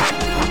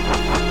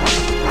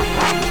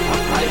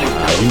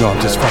 You know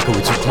I'm just fucking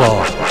with your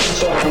claw.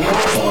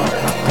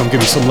 Come give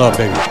me some love,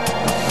 baby.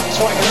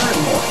 So I can earn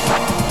more.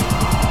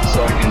 So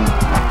I can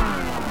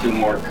do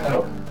more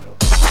coke.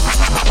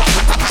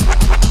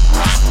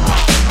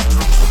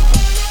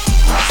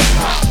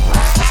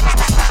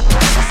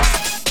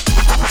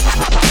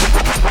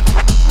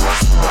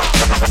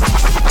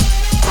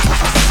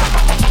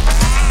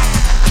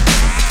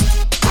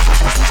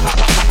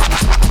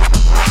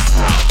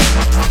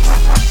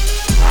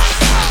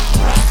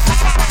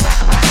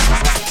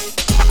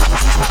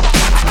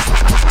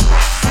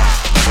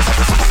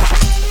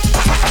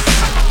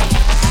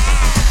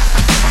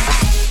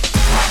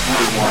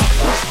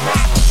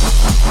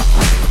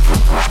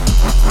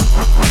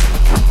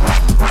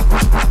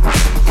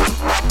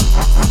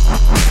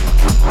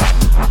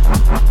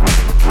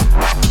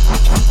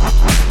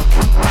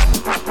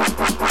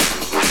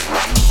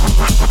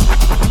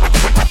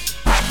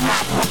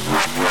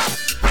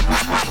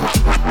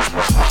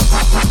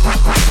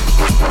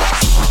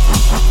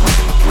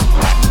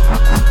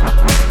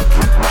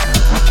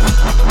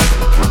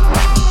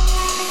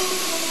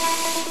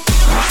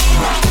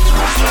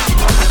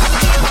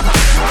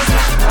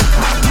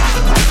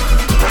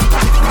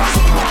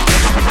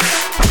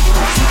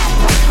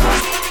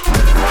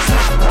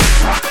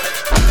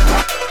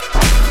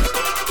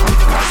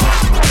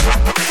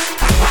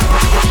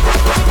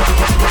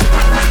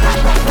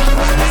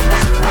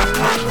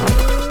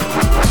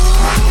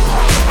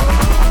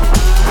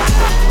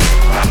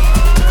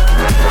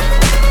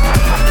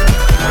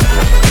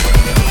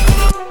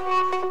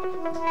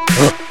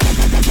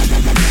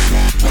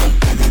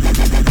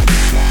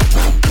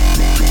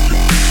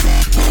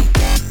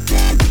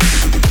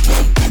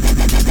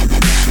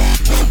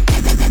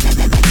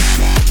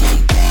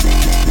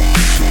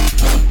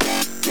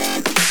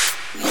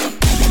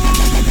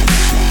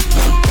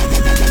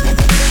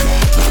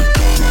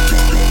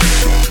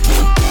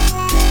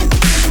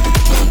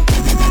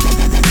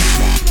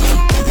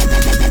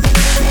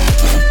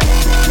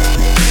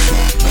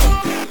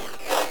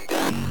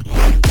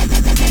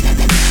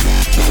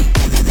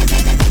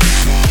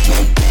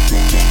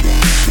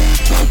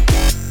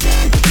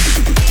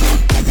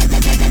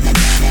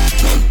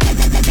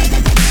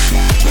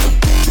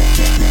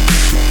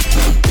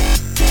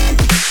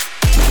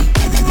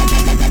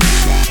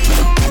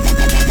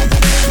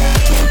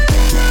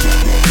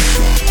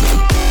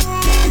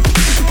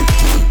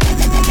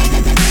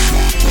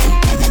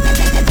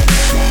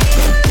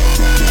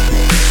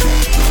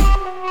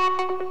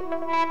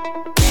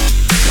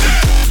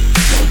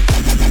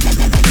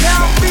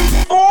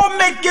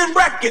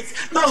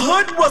 The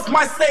hood was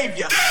my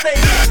savior.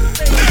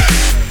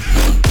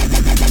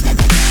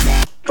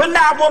 But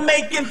now we're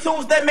making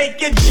tunes that make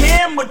you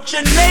jam with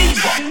your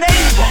neighbor.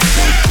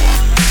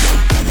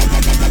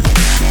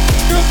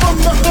 You're from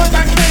the hood,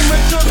 I came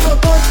into the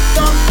hood.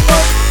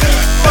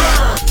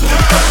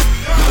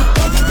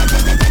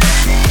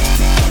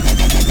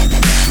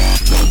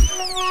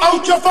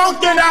 Ultra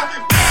funk and I.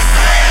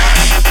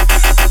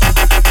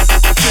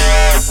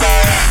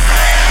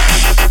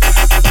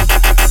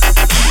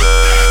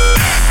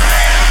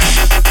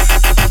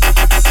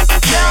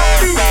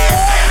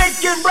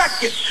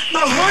 The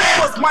hood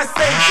was my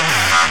savior.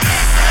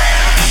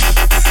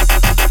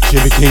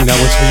 Jimmy King, that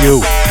one's for you.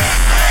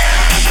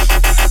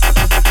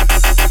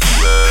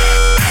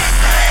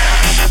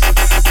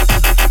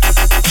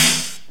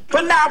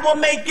 But now we're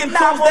making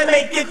tunes that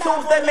make it,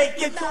 tunes that make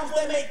it, tunes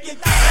that make it.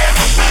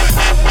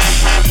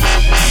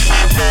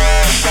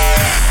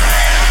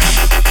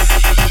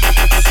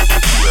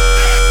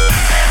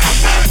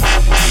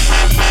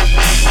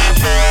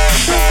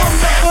 From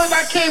the hood,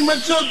 I came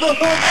into the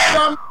hood.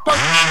 I'm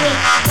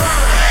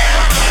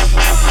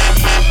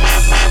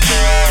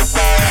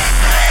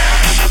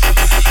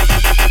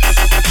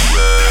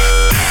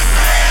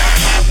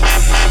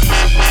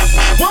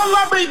well, I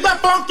be the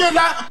funky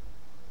now.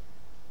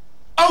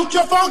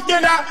 Ultra funky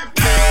now.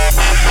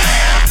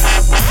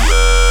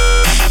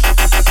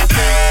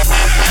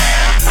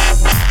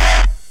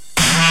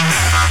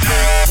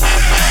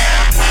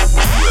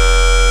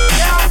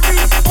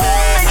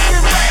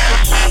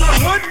 The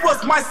hood was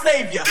my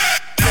savior.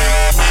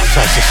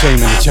 Sounds the same in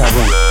the chat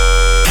room.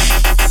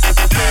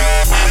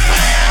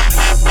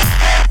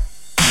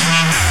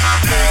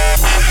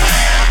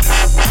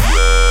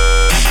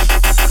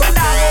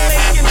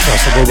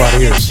 Sounds the robot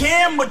ears.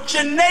 Jam with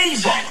your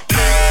neighbor.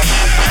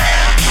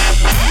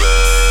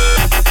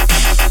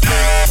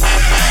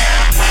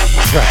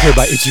 Track here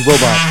by Itchy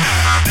Robot.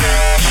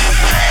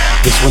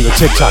 This one, the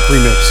TikTok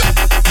remix.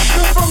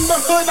 From the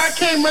hood, I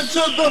came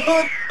into the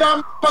hood.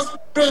 I must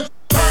be.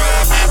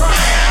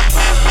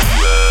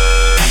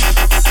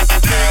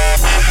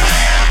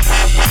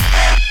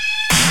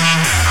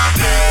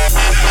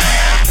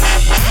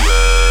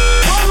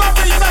 Well, I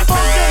be the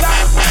funky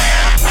now.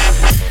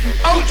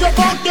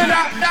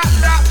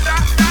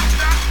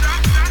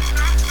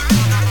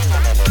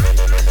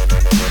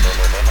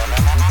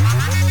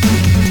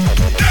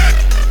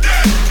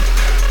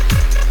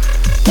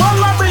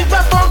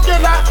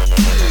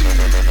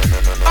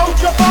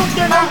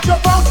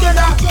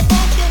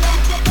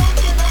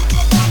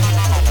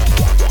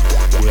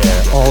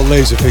 Yeah, all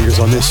laser fingers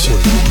on this shit.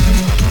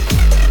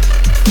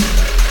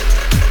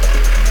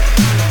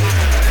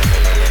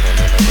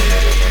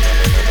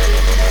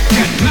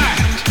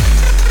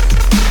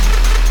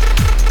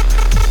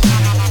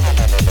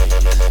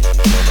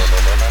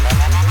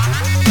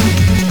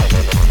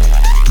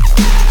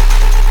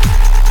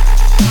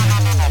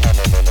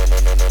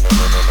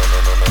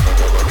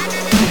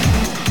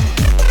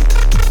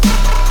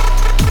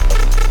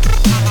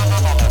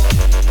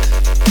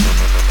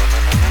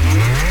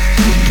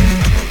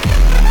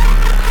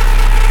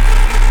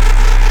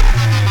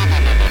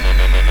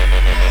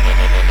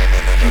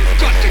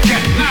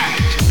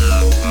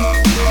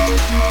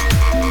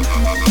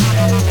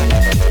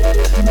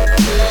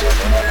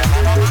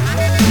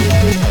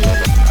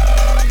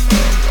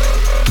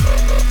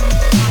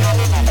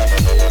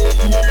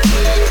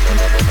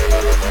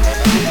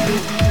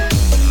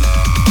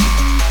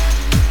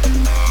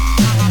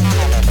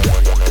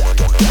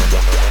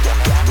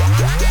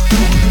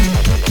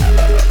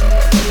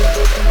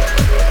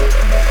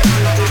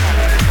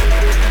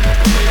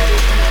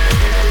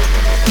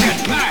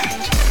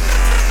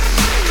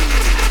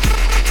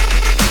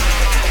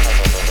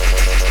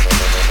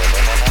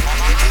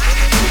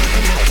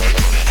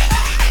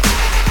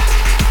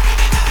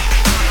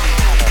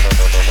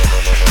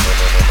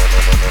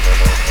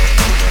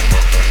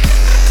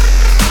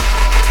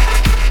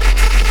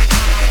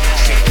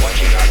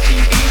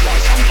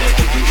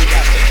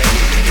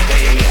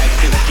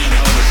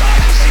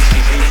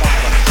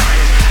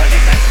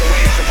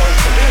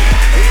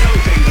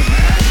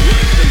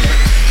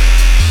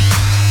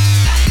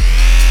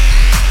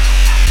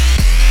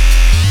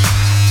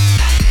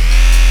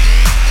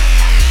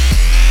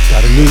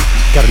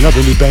 Got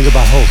another new banger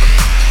by Hulk.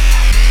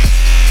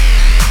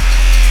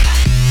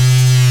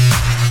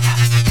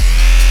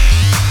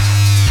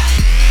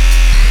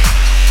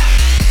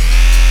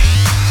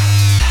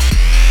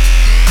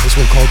 This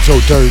one called Joe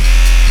Dirt.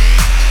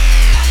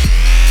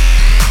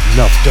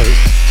 Enough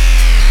dirt.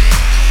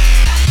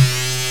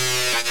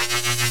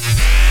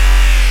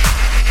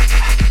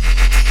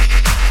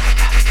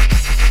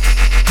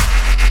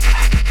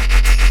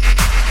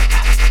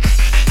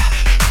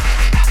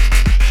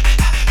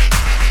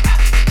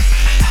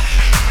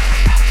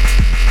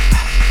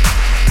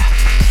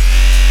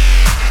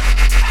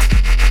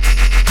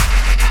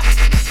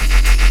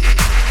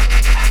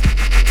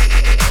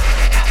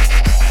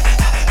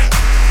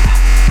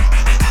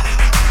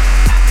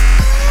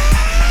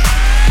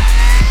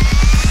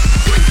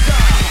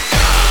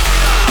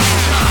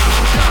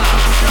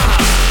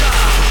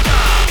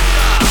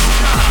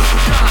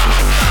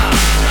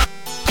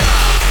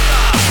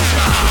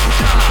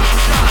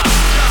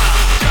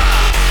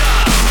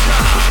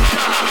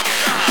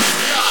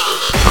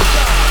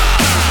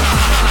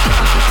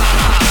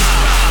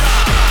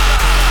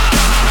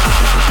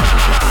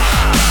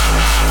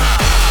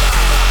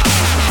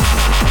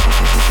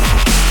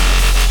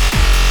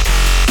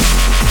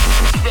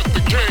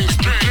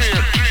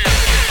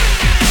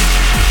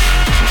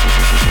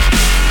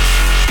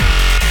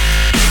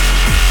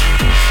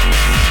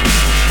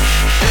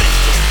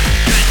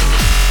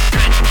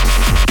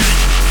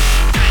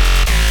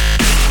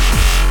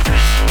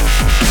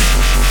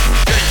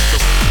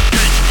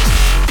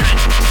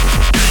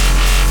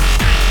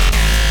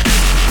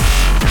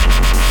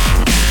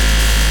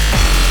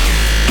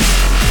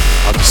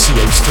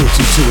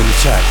 CH322 in the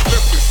chat. Let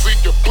me see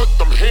you put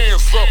them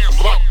hands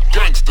up like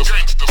gangsters.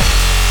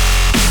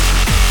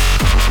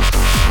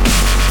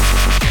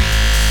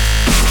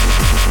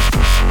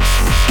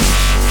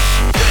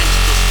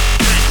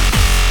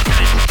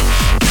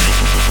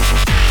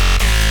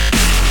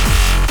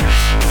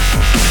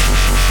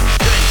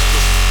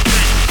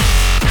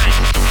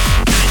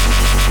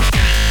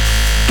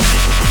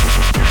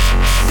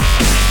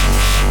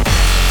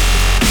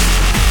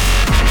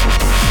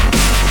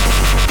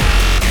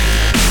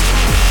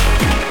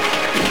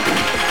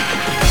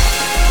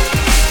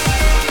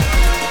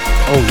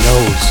 Oh,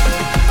 noes.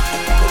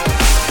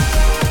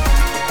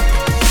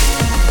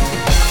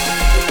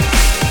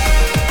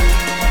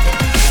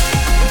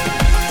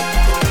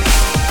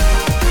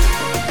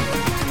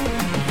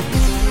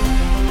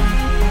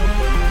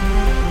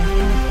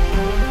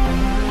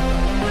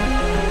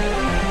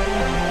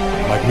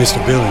 Like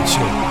Mr. Bill and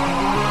shit.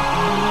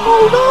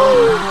 Oh no!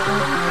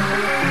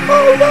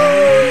 Oh no!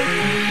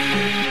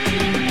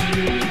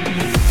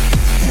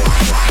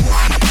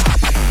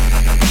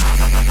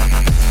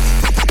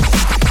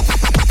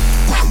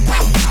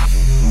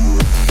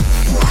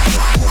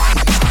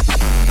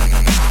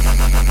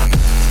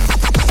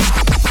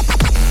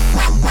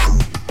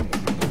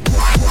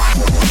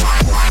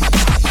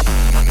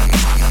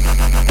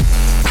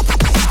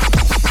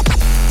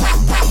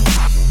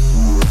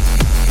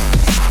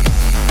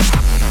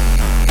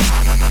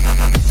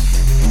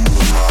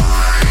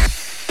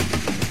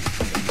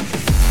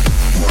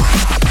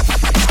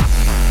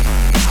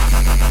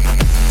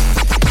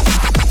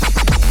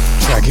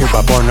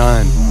 Bar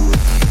 9.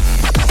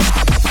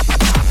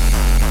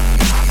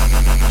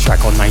 Track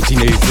called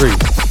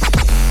 1983.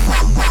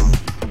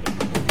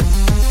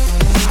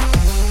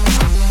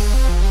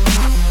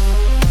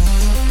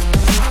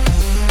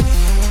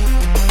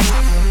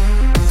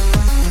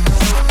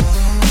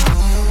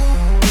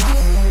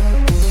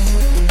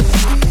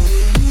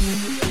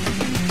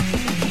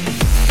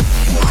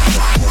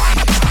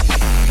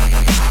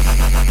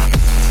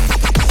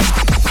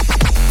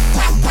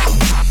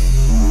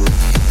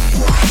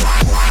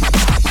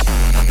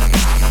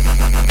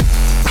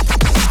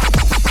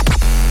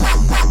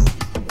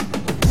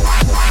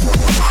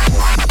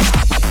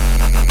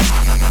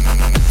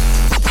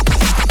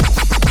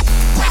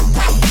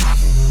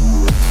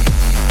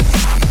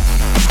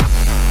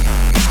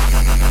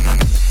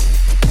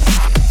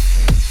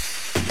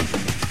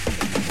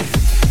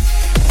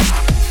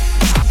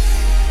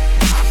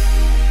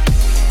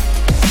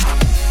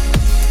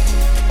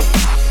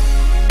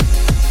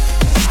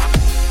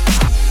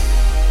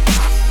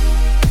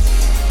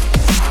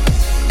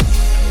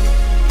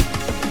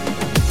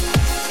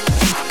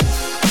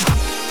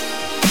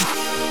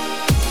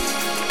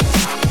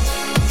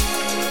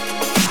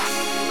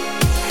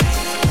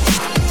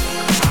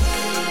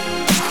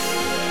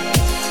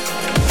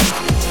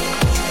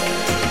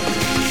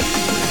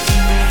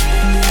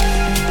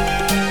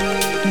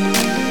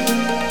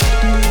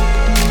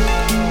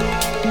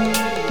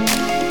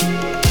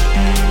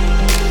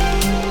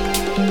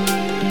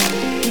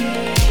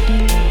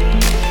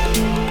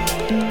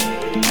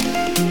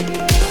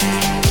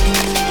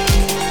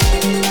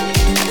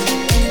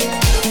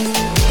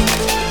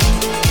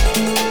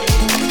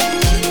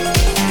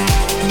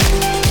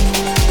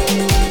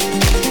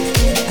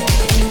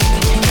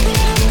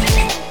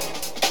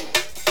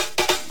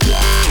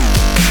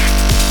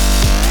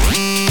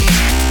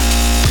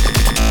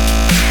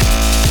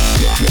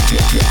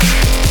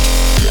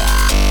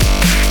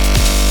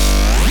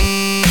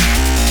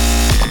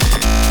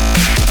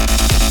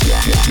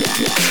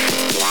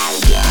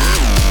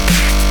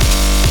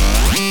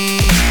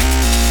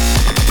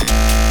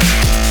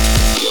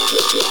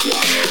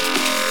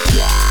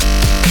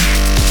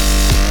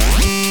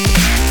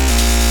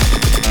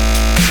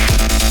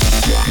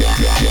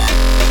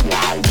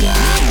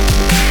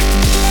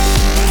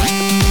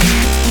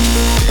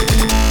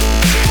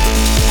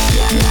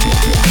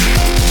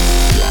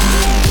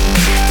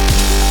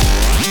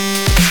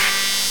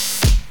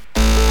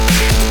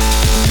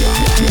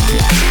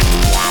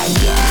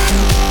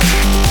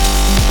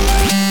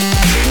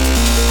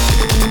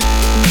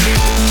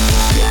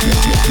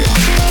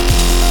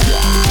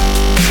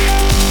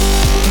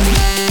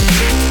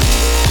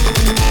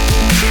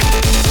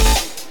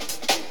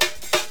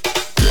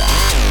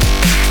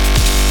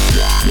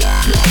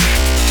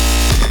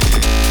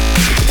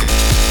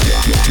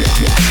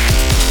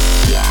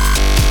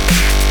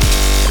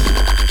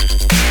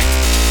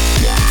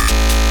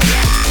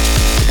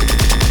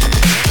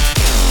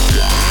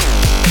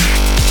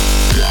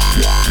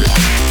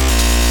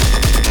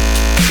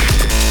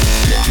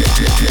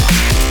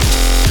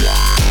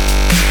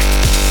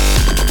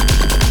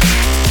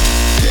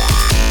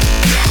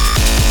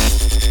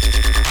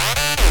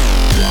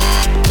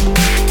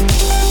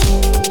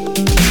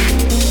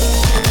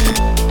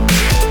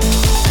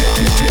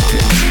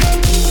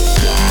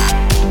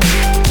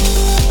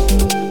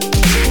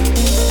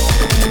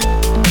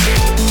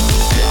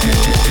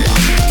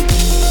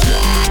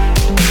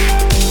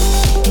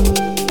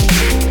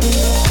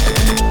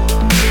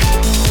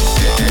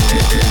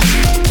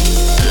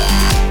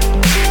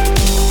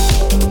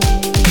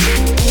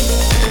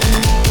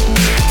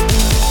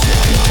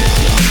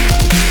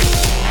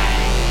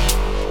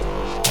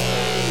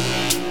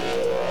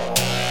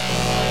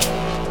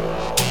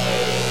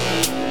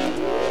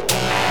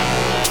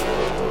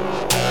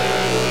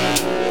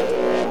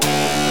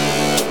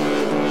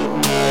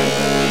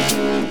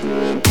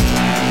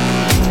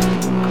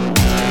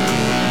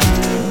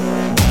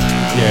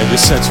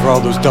 This set's for all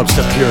those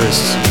dubstep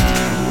purists.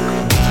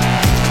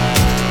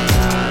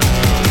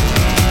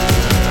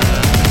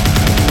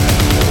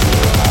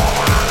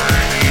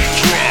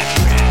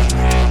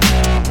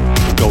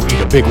 Go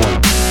eat a big one.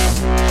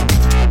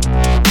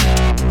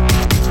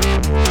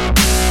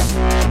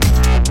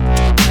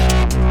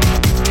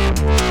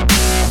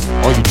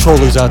 All you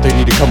trollers out there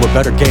need to come with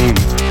better game.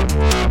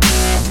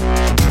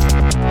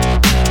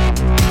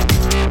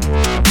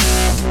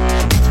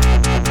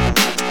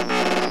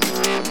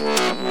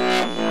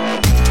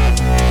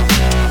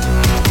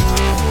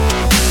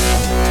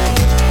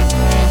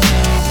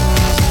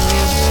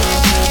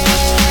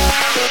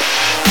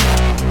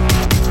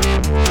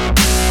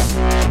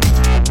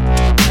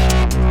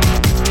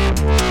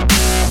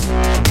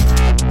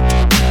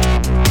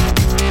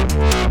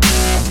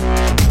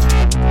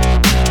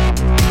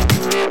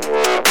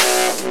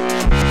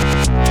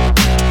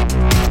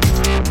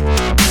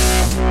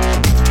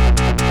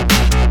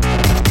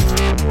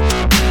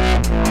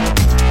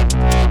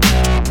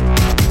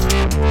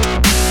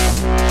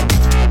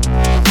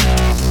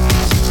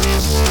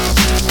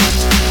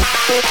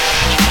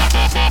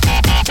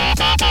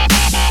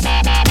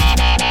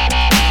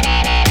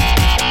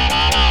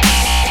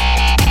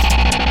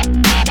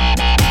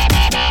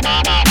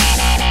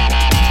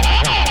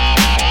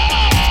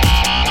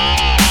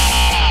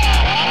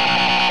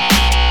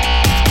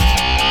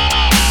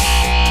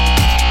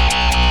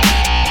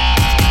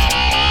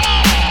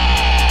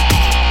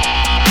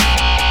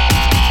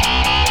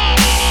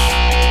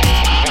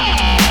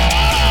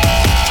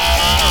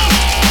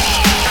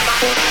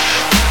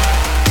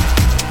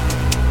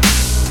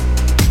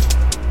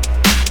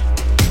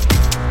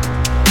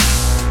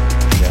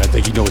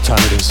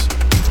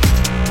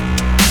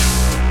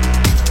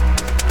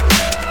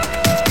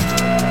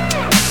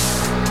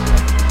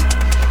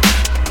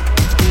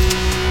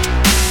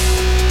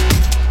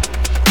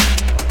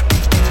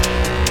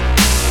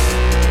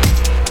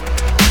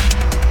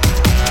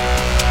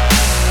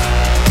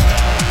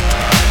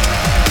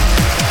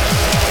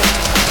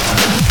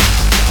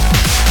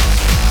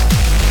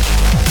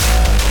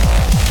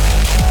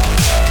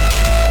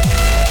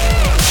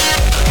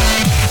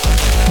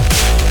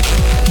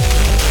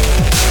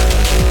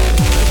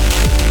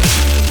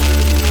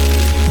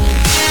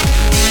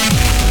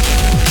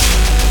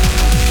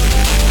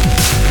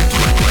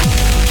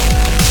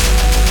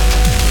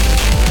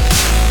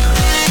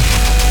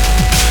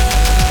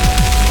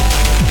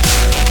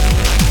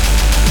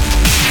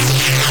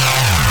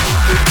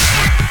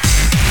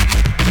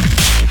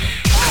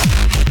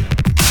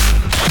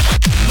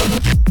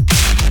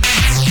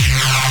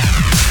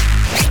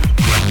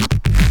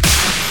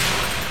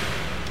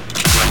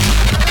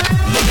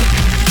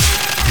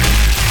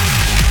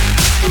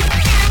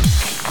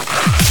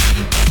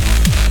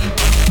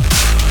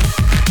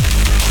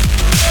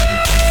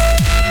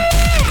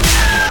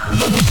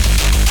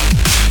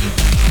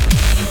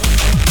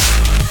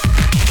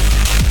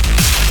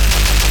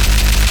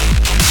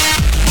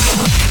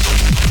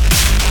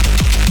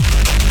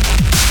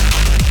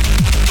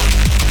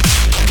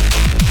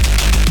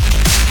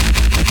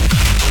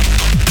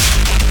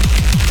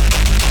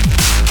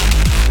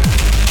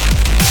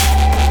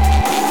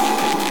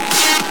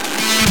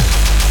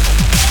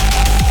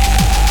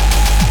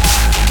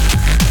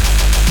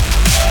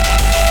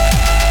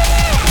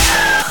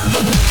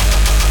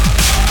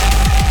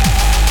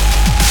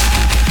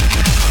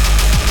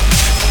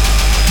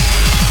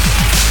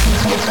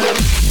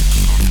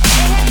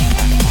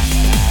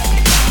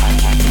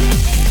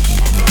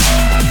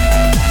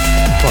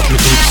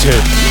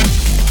 next hit.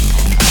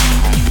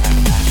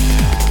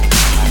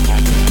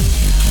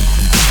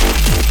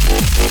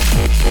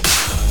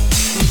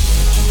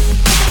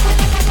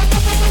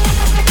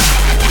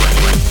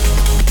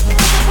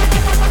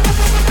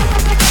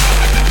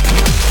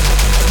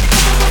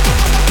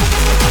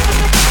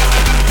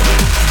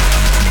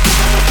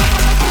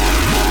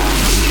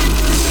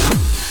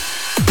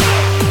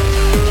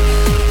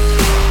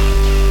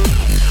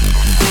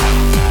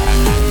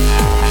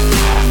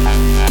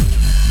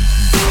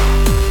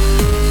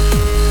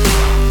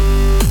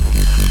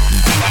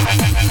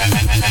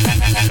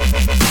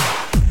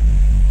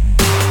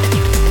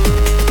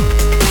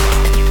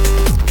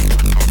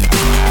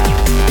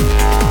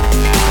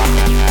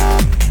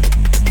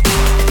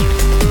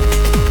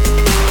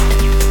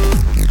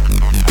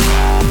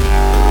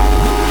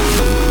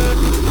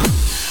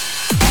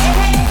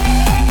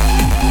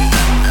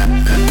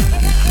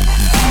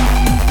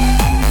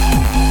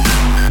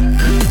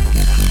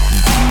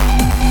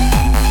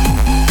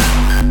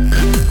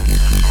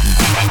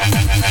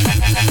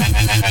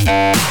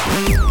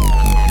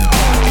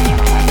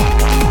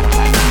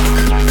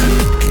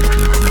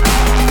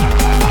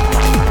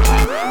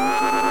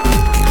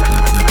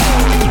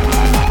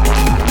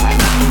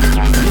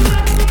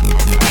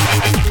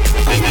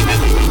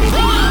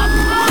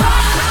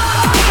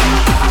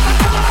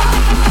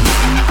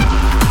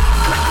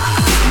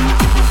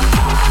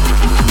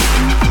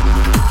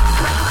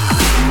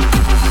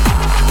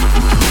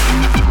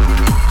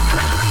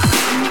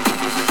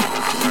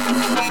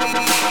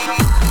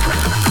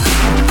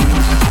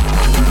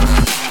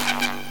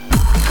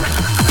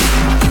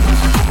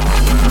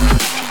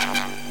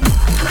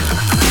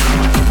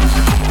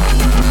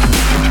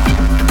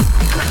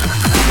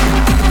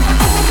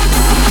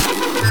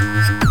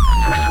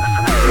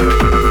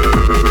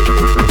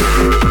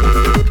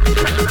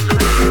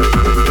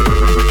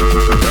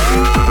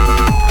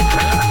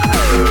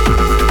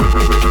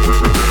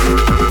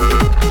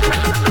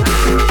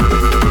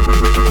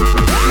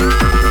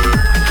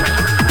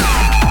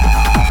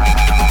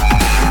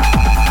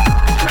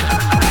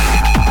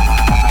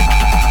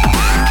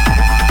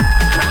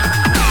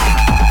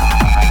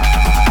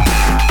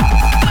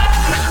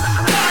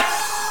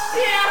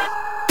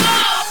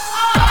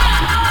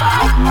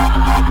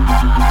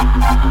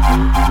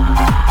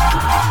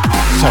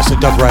 Shouts to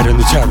Dub Rider in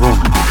the chat room.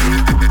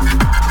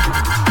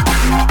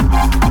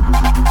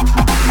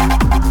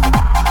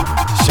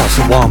 Shouts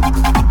to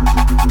Wom.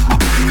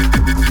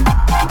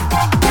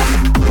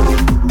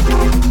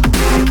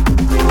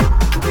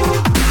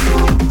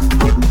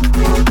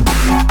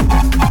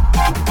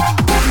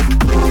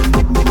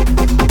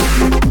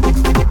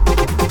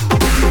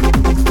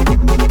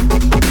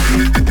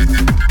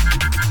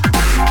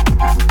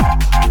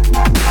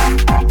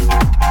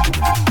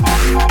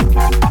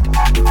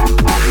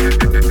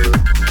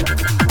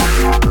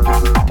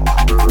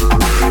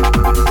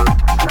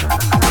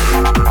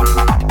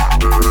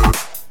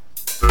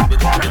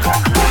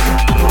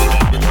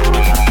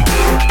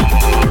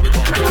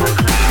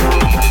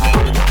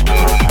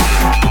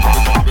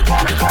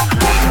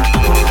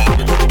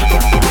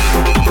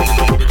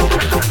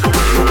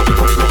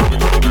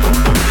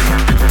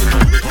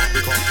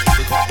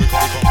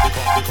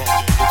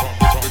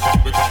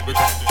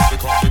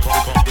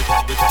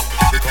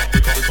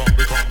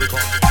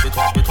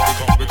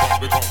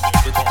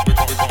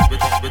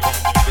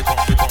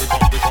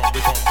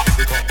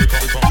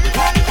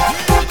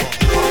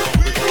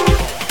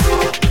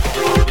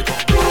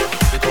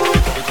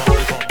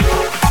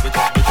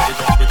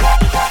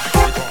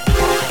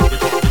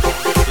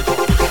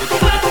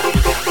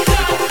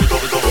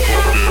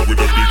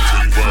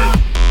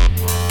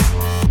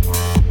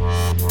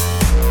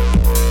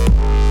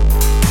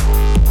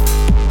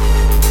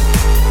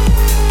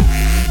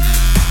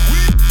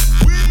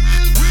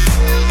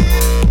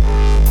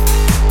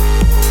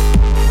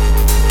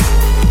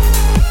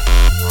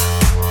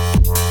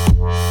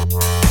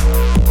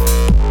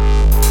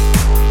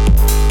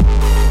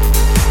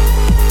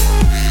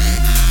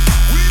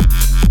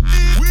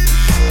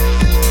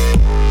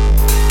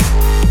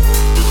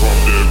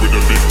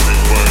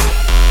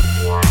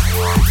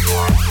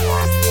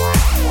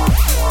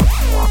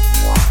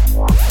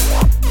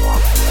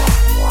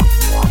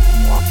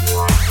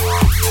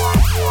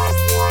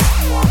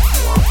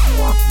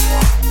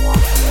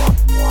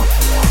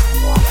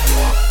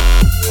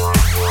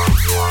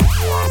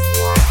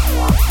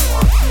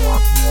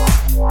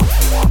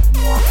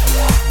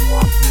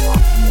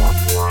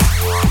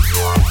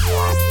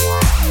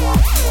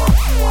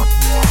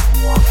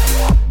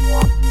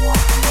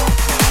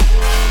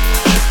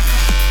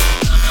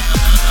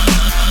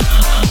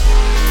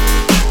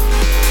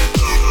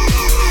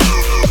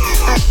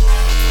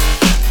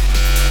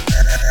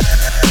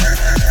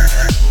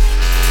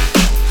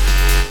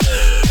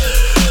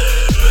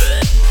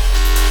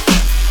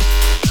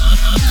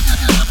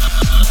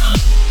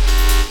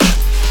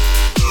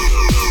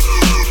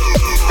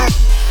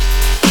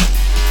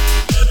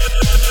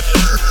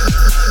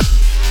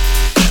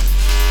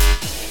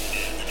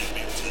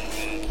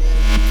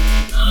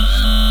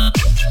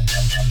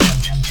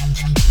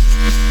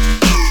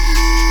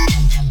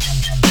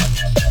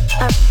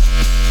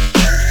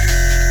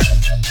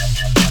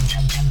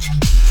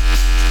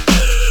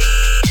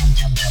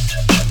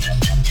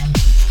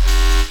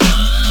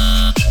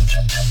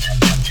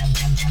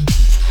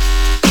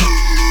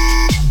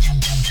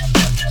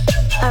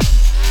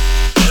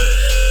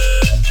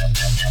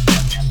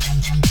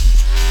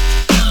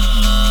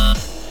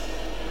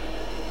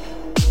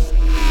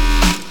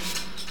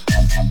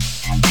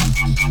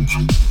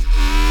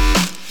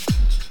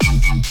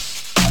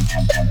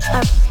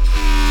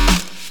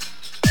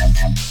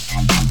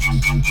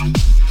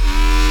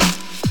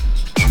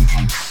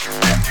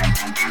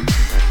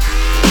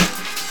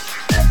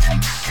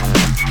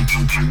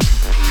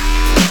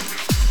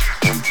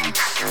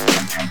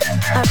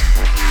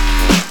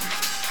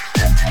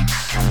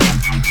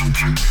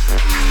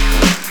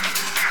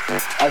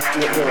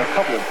 there are a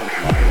couple of things.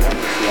 One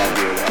is the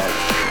idea of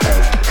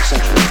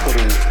essentially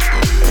putting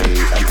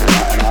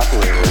an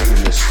operator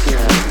in the skin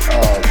of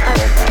a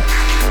robot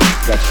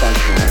that's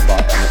functioning in a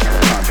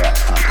combat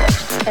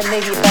context. And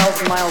maybe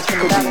 1,000 miles from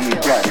the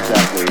battlefield. Right,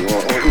 exactly. Or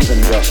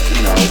even just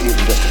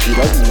a few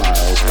dozen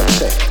miles, but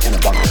safe in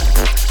a bunker.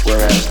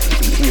 Whereas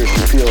he or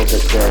she feels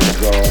that they're in a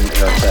drone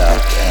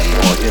aircraft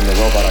or in the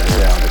robot on the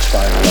ground that's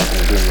firing a weapon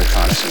and doing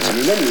reconnaissance. I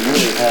mean, then you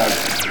really have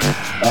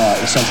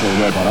essentially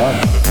a robot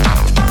army.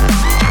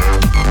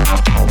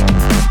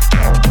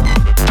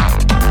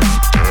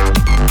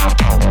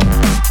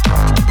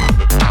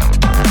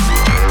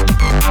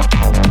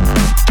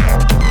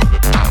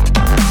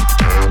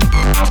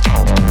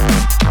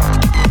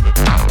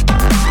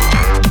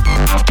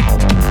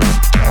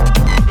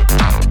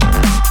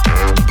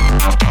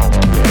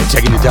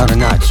 Taking it down a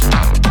notch.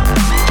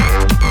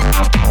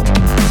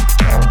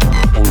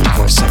 Only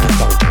for a second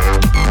though.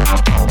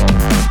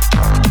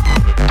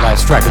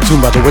 Last track, a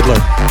tune by the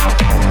Whittler.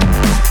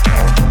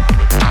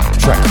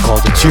 Track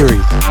called The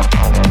Cheery.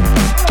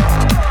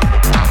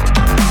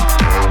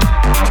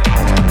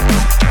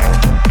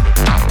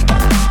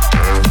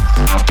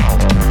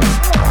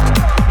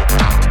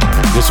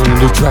 This one a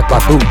new track by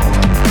Boot.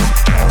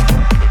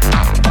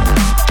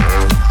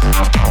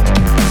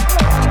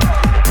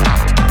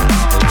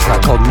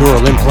 Called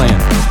Neural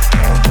Implant.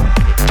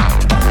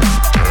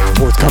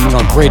 Forthcoming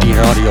on Brady and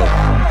Audio.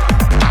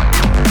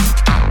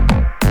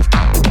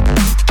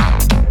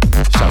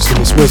 Shouts to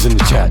Miss Wiz in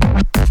the chat.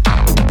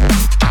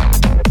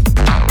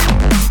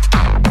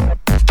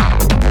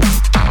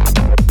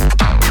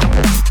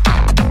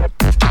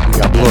 We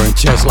got Blur and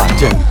Chess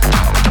locked in.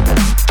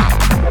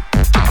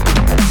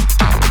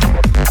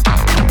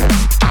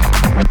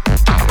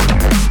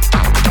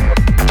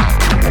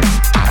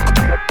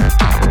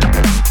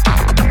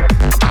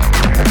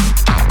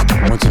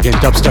 Again,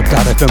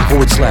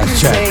 dubstep.fm/chat.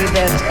 Say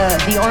that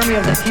the army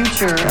of the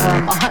future,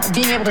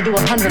 being able to do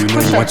 100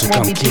 push-ups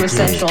won't be too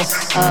essential,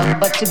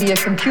 but to be a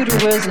computer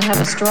whiz and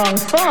have a strong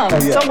thumb,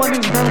 someone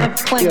who's grown up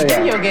playing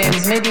video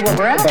games, maybe what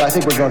we're at. But I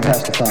think we're going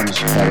past the thumbs.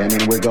 I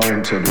mean, we're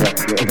going to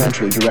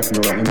eventually direct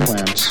neural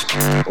implants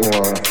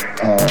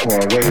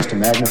or ways to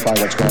magnify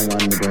what's going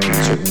on in the brain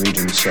in certain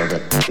regions so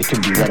that it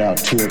can be read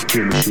out to a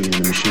machine,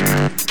 and the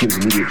machine gives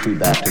immediate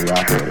feedback to the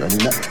operator. I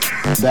mean,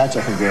 that's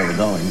I think where we're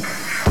going.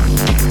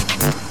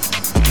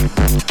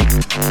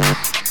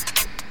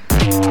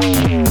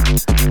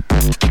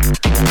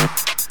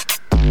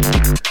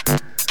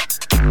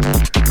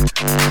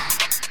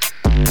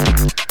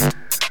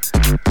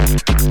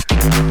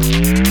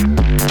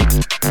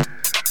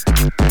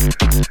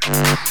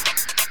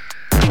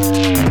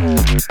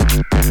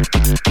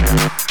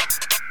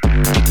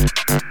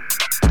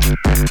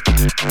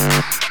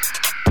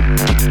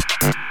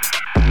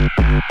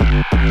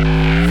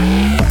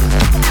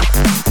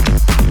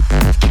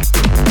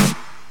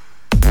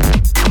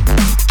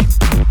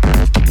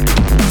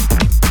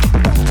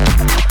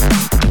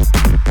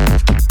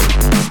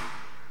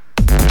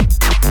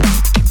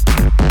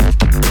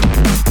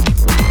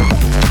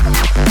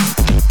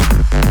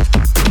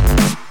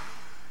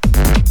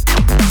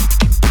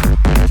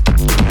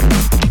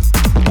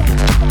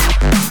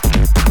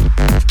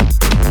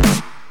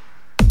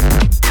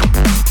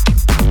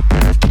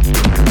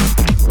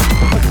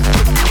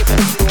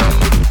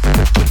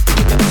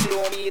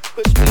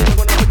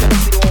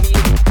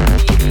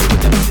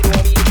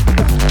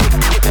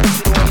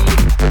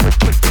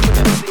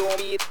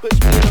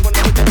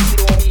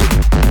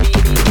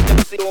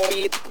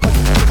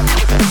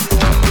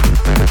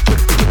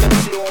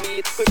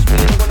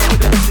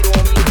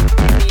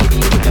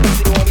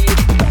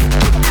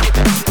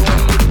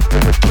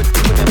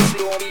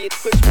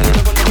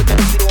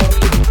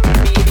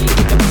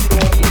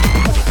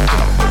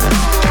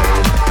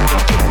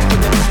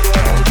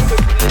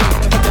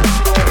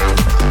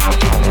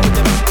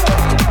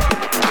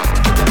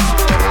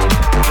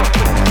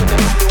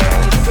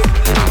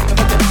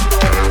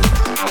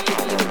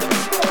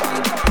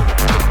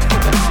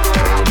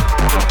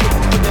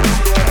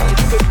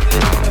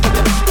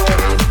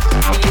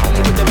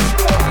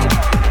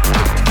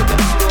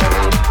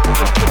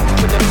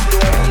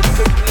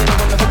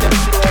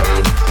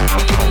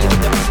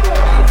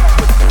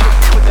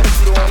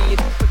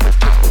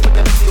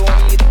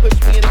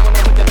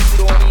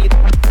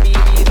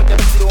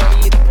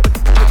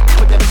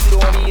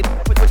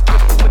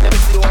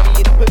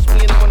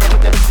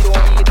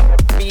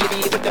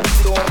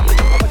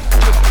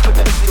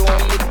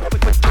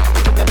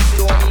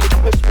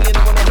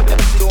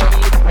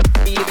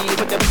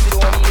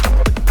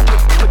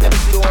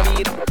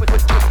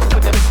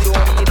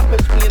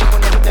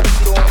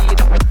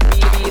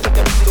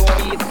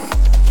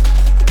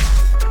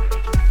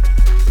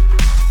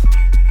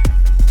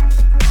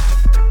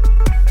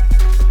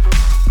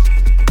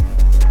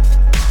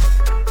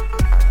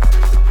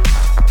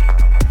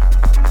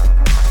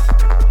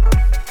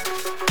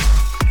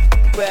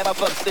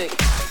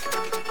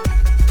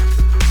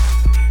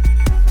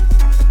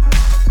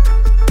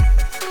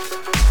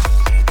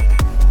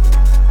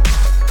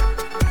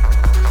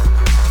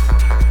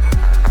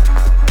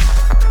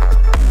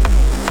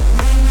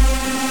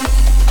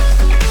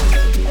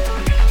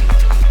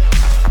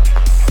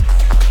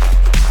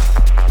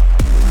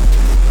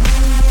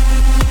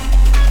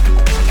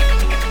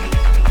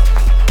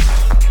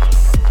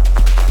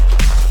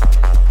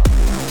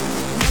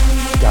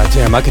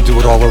 Damn, I could do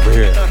it all over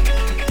here.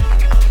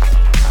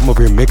 I'm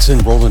over here mixing,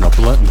 rolling a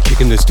blunt, and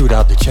kicking this dude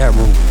out the chat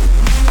room.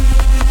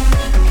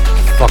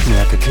 Fuck me,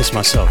 I could kiss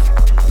myself.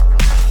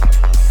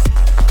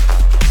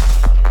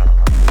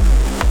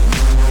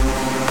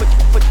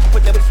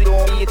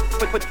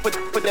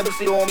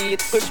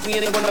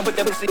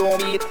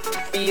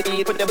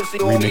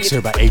 Remix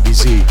here by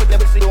ABZ.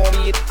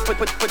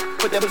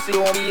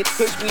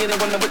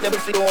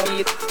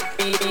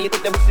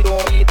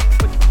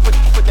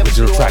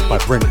 Original track by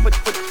Brennan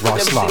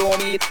Ross Lock.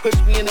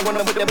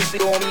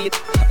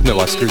 No,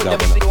 I screwed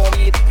that one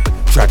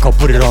up. Track called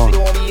Put It On.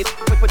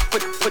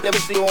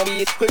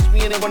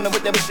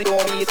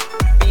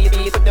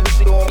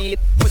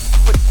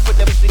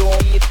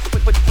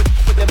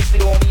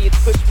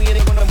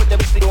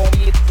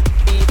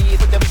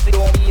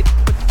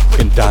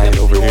 Been dying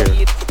over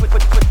here.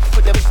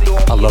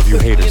 I love you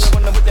haters.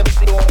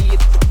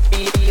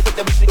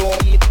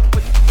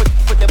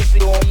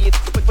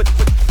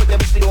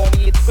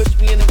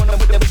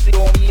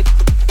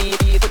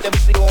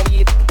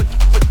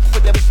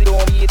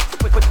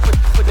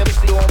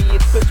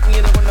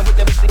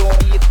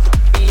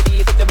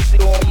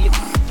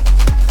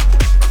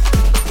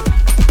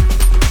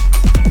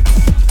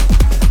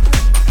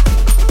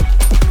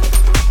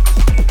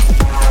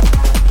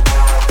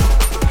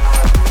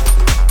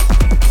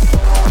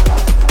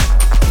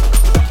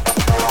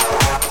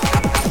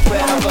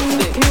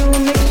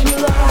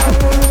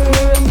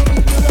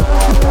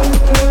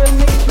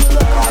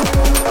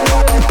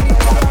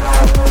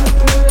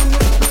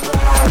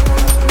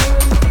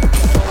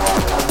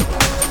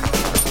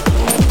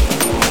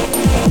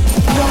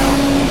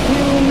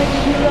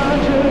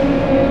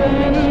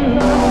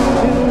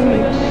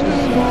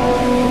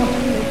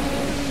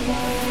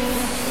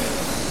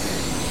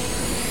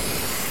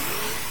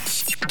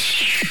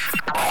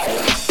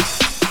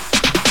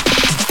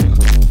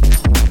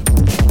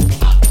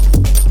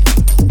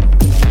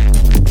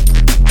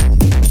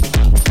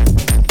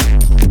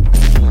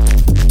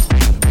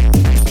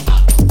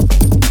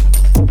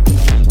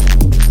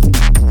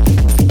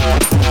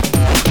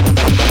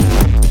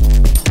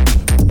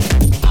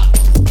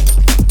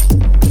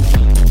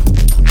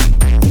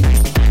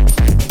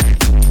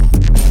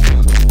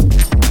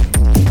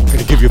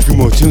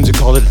 Tunes and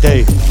call it a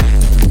day.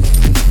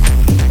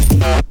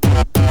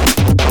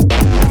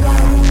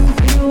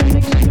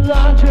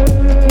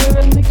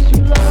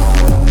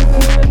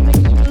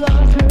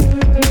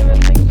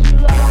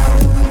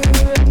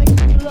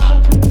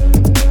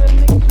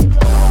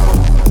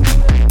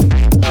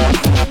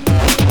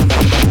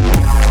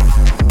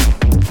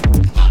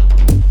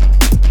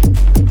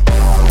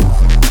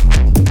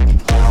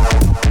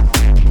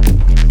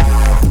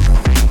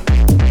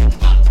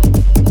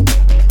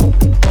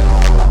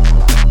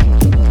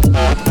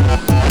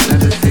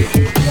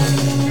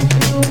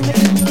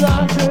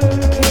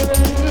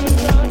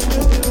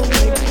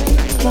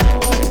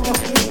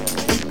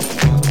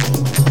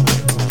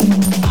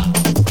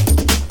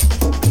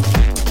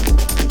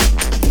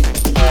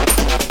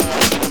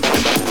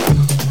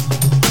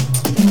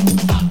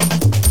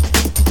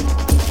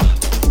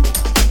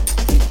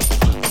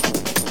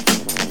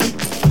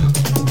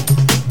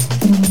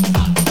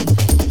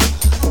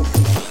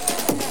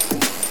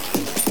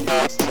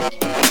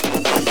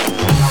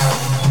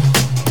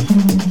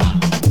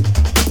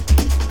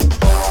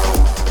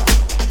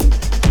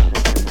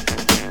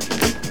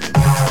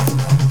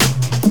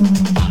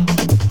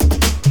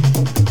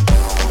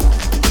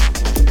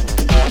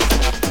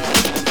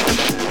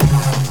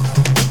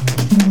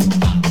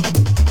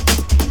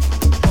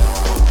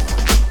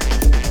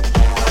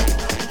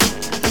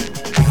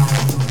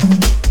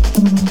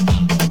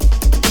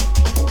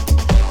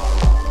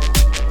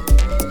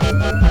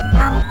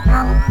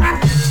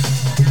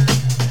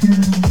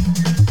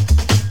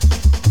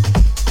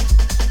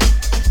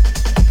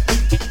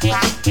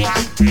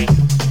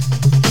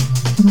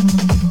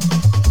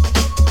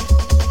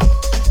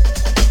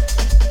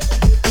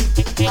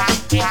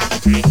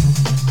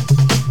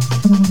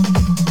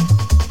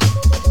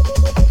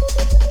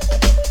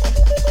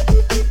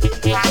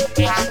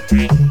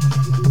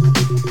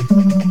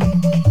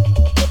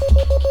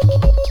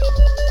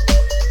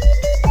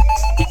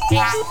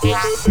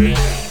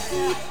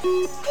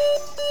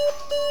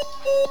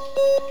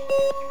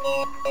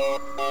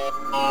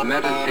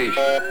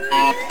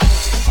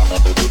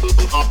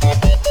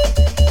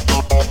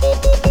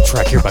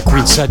 Track here by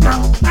Queen Sedna.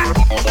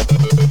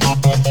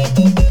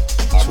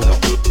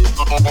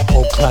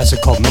 Old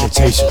classic called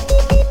Meditation.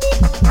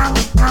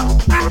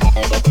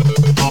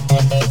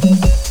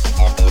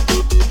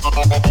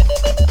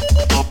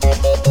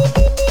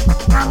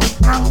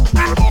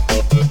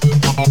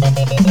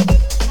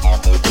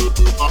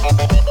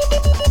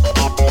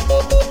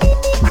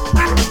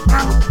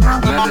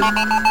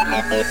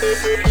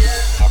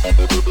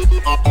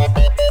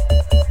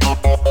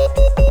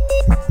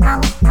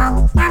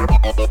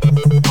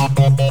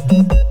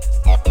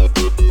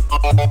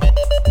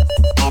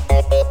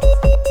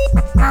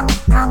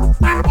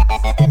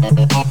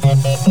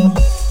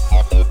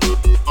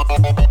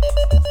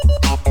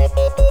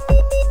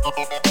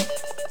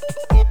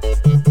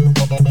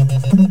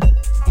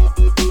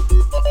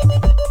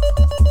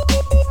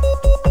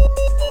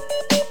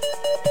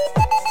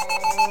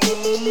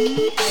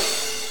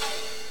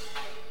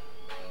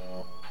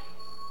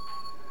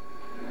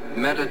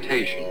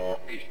 meditation.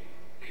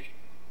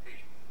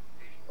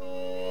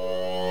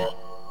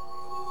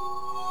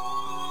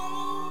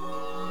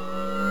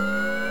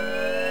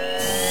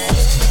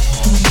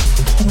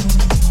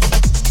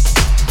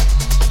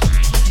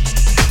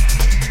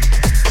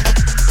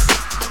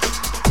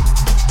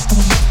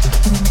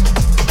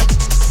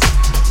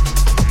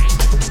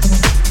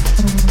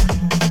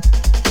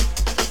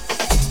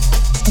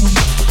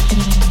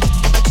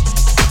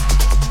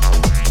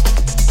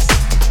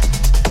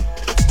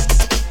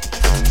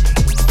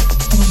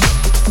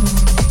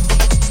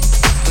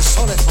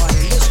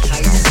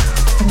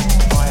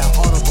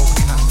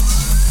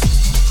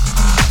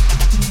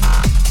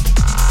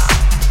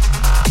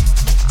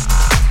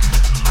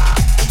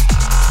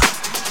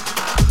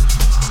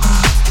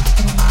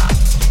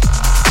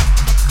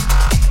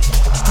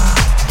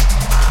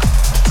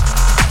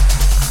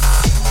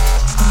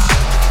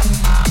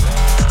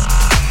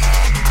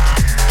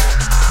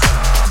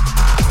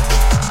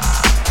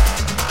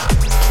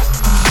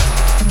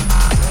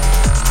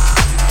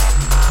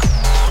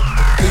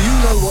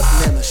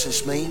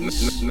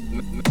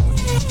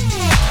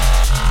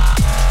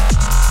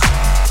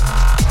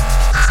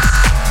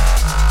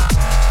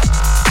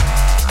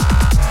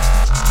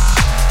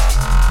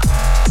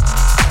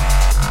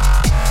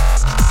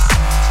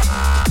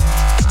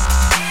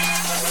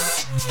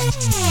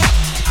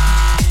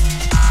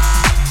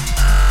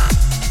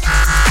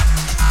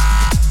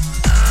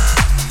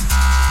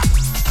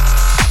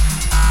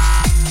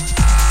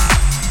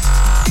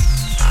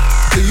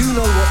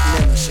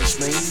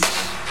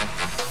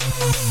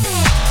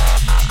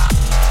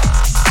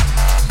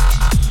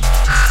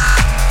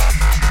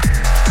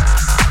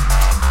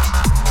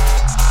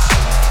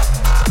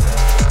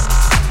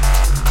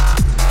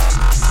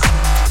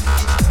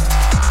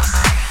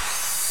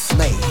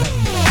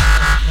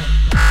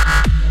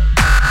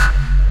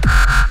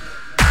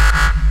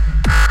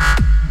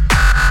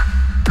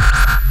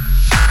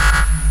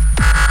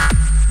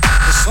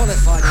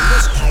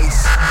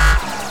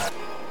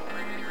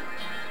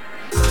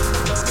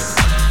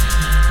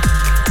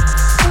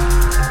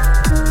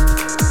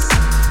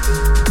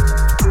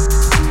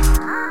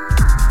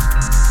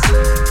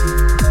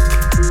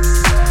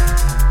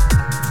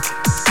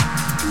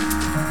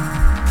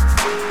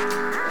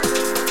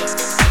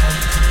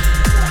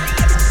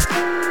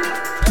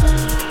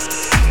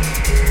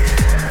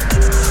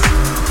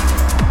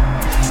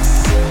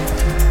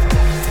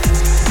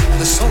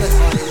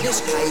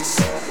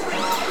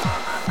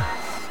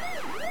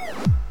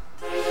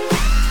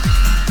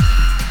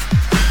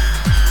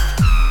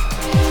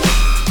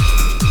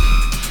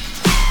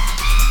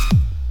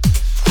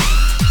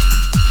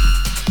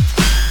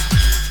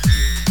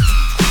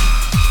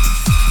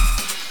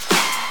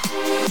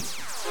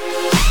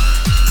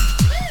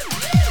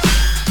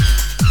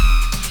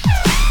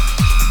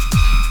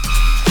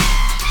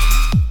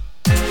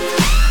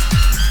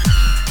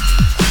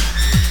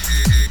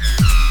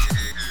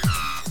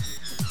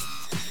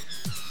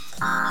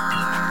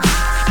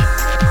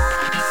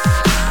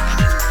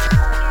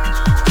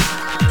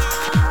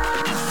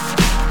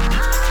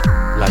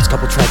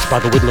 By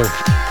the Whittler.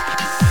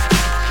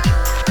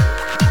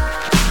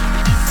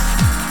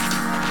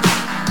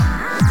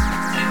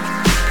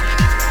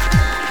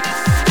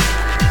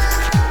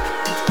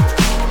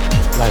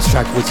 Last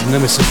track was the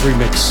Nemesis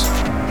remix.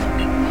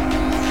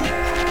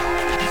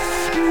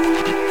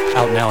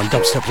 Out now on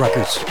Dubstep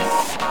Records.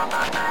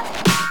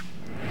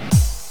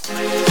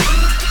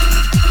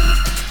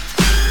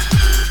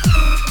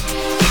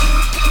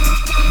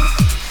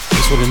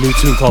 This one, a new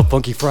tune called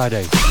Funky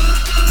Friday.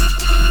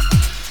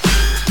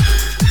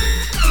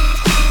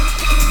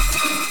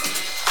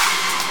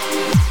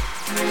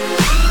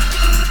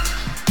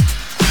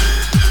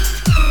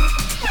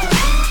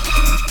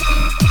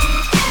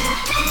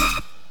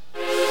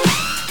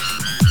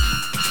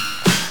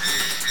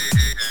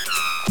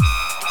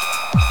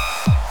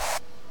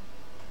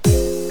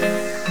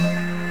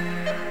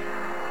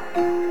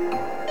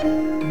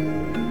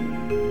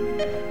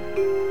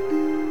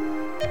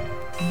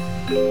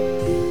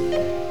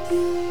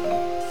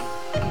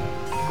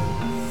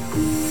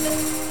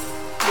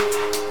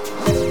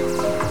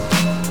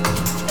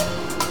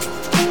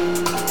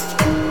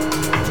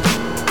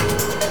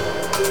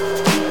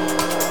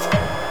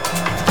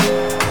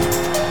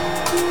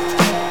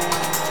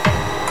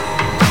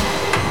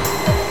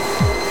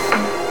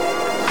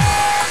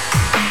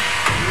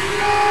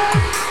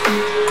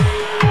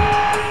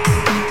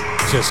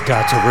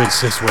 Got to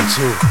rinse this one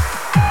too.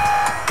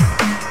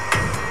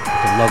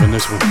 Been loving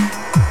this one.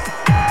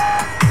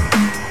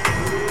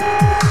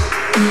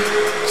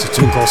 It's a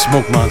tune called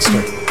Smoke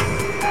Monster. The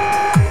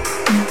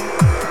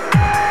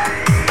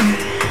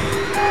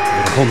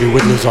homie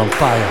Whittler's on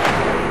fire.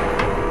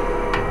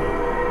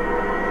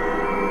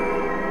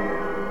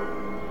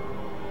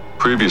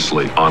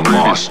 Previously on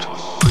Lost.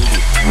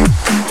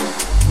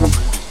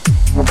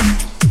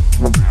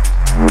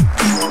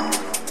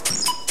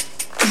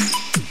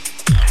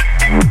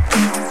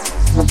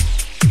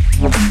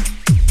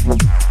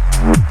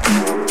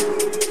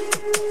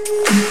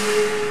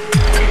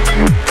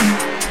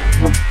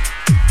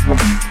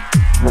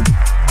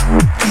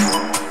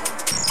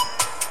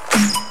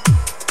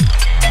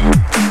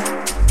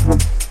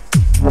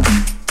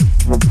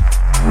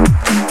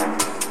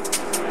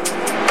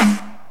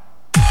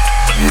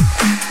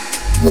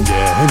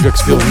 Yeah,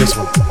 Hendrix feeling this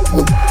one.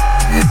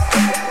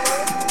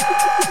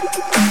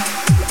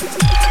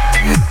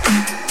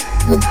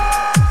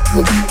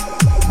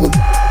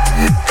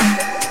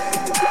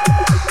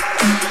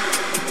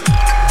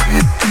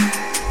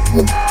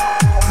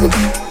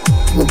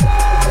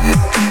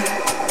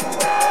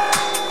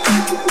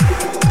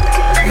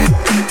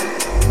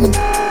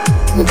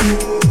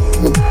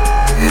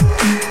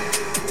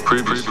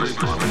 Previously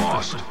on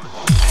Lost.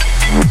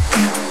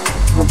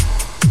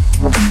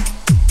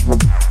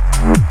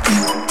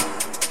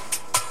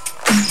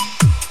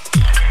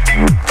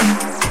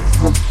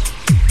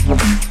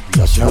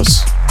 Yes,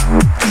 yes.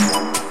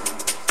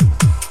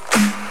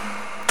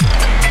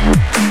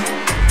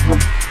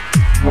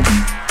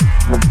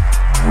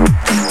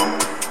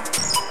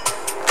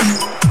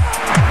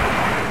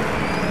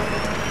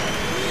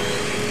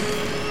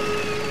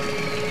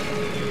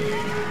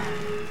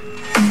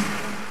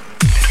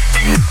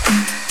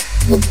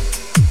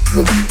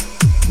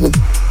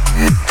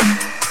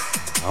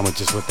 I'ma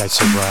just let that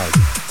shit ride.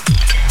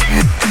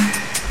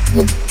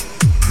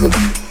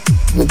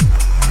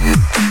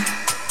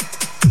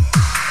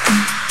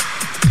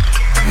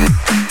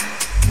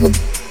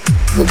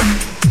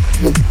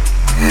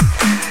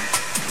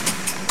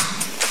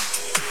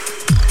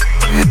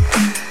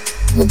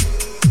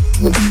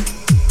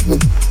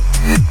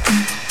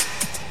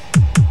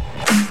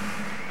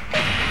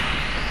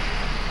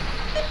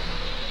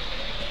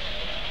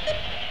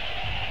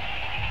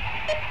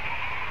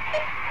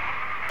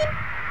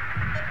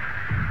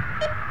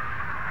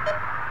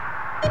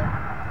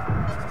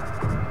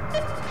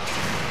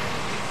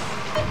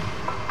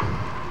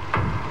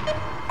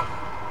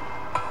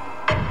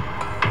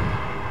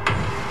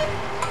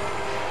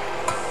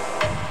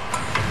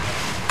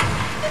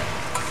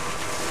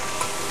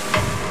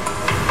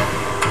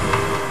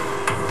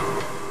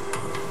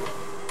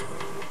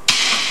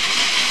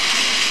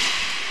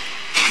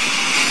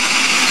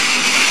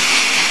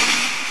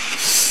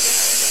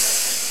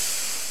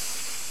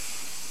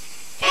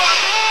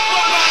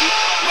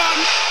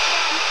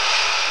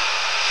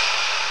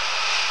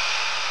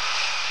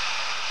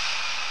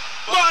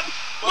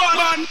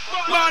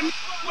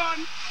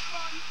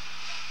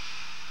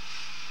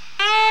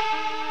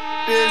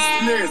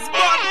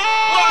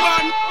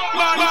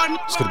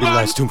 It's gonna be the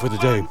last tune for the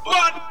day.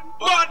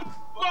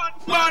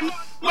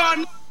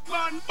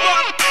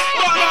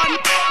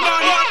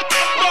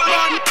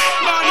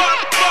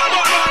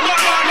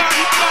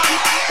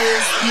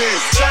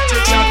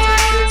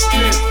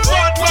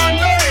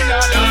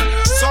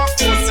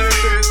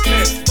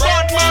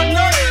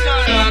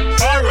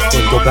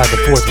 Go back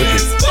and forth with me.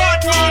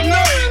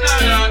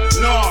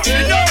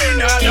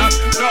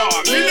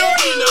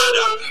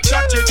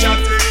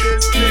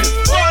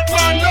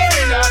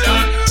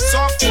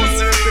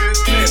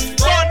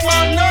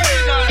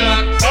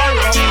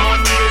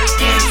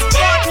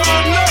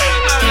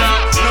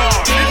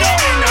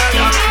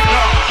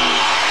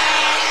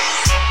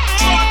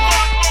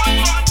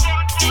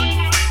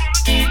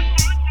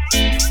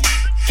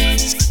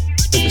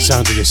 Spin the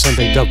sounds of your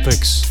Sunday dub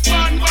fix.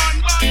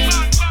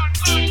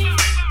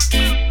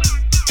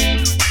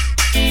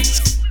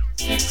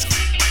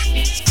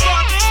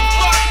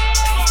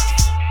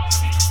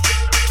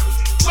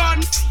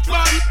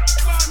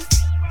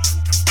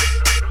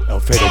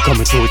 Fado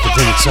coming through with the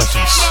Vintage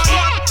Sessions.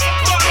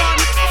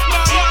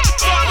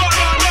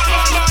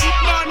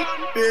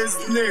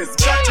 Business,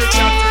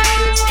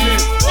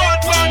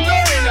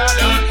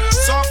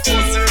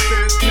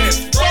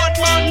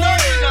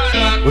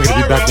 we're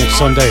gonna be back next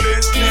Sunday.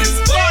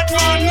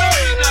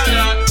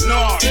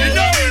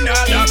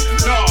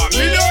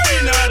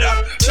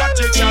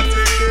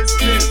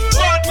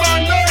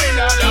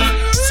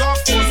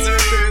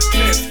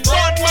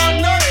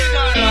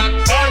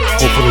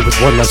 Hopefully with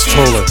one less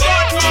troller.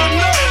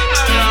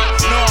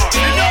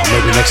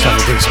 Maybe next time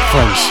we'll bring some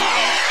friends.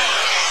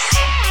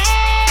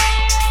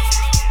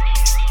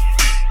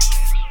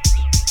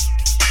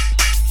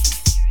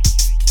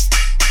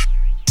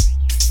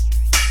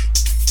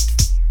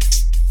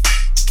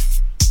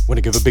 Want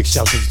to give a big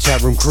shout to the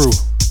chat room crew.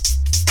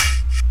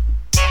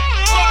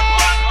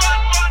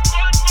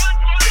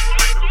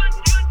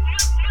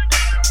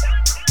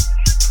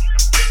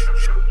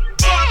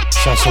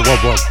 Shouts to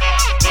Wub.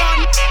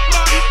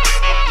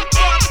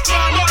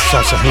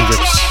 Shouts to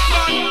Hendrix.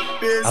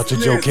 Out to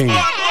Joe King.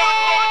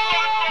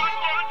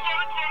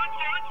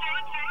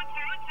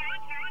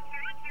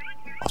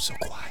 Oh, so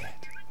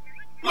quiet.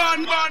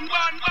 I'm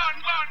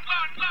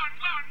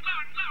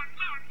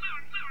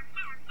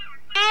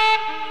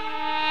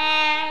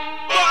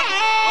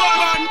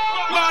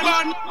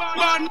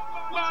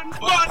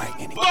not wearing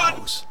any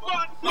clothes.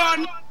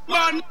 And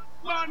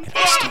I'm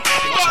still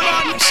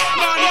having time myself.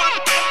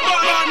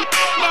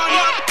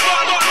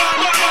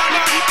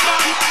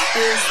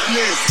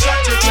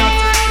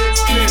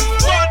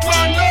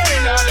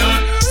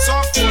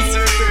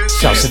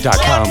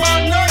 Shouts.com.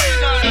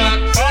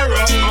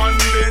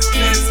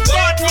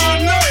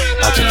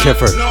 Out to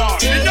Kiffer.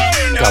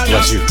 God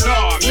bless you.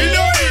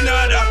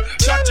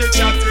 Chatty,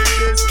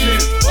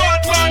 business.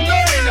 What man, no,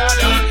 in that.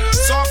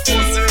 Soft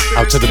pussy.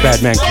 Out to the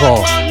Badman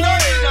Claw.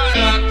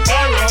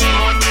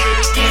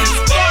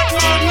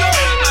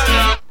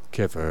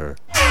 Care for her.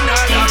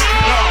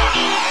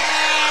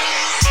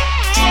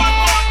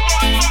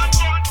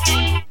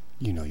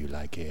 You know you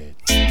like it.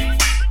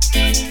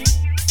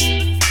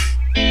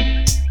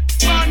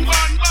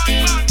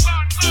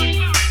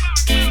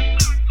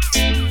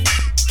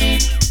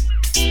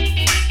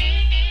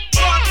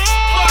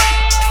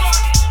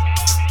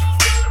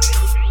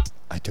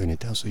 I turn it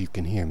down so you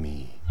can hear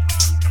me.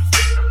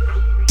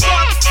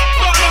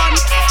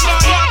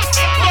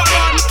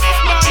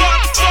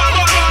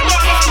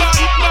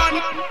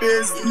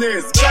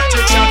 Business,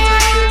 chatty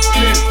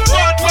business.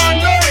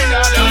 Rodman no in a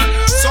that,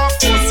 so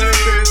pussy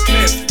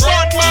business.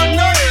 Rodman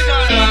no in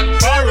a that,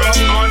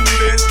 Paragon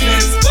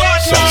business.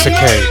 Rodman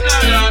no in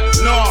a that,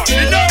 no,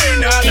 me no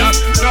in a that,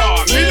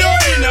 no, me no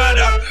in a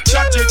that.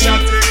 Chatty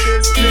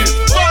business.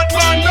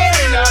 Rodman no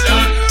in a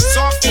that,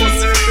 so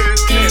pussy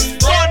business.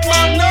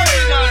 Rodman no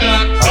in a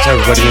that. I'll tell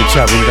everybody in the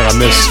chat room that I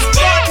missed.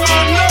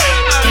 Rodman no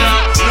in a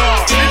that,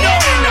 no, me no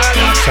in a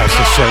that. Shouts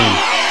to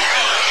Shane.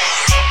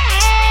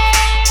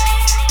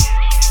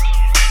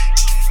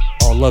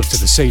 Love to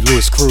the St.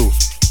 Louis crew,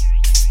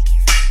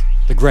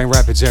 the Grand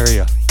Rapids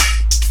area.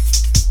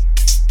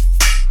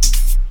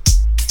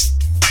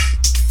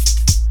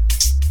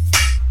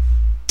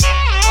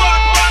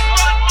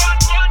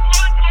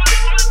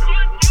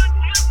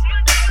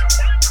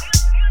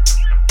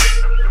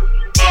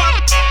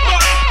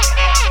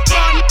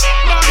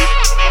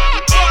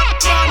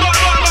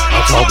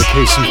 That's all the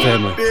KC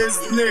family.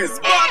 Business.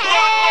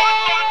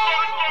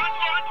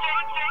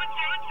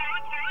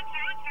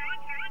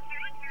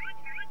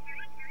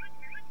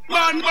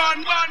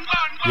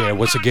 Yeah,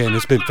 once again,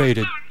 it's been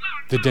Faded,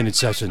 the Dented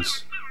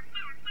Sessions,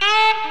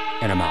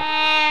 and I'm out.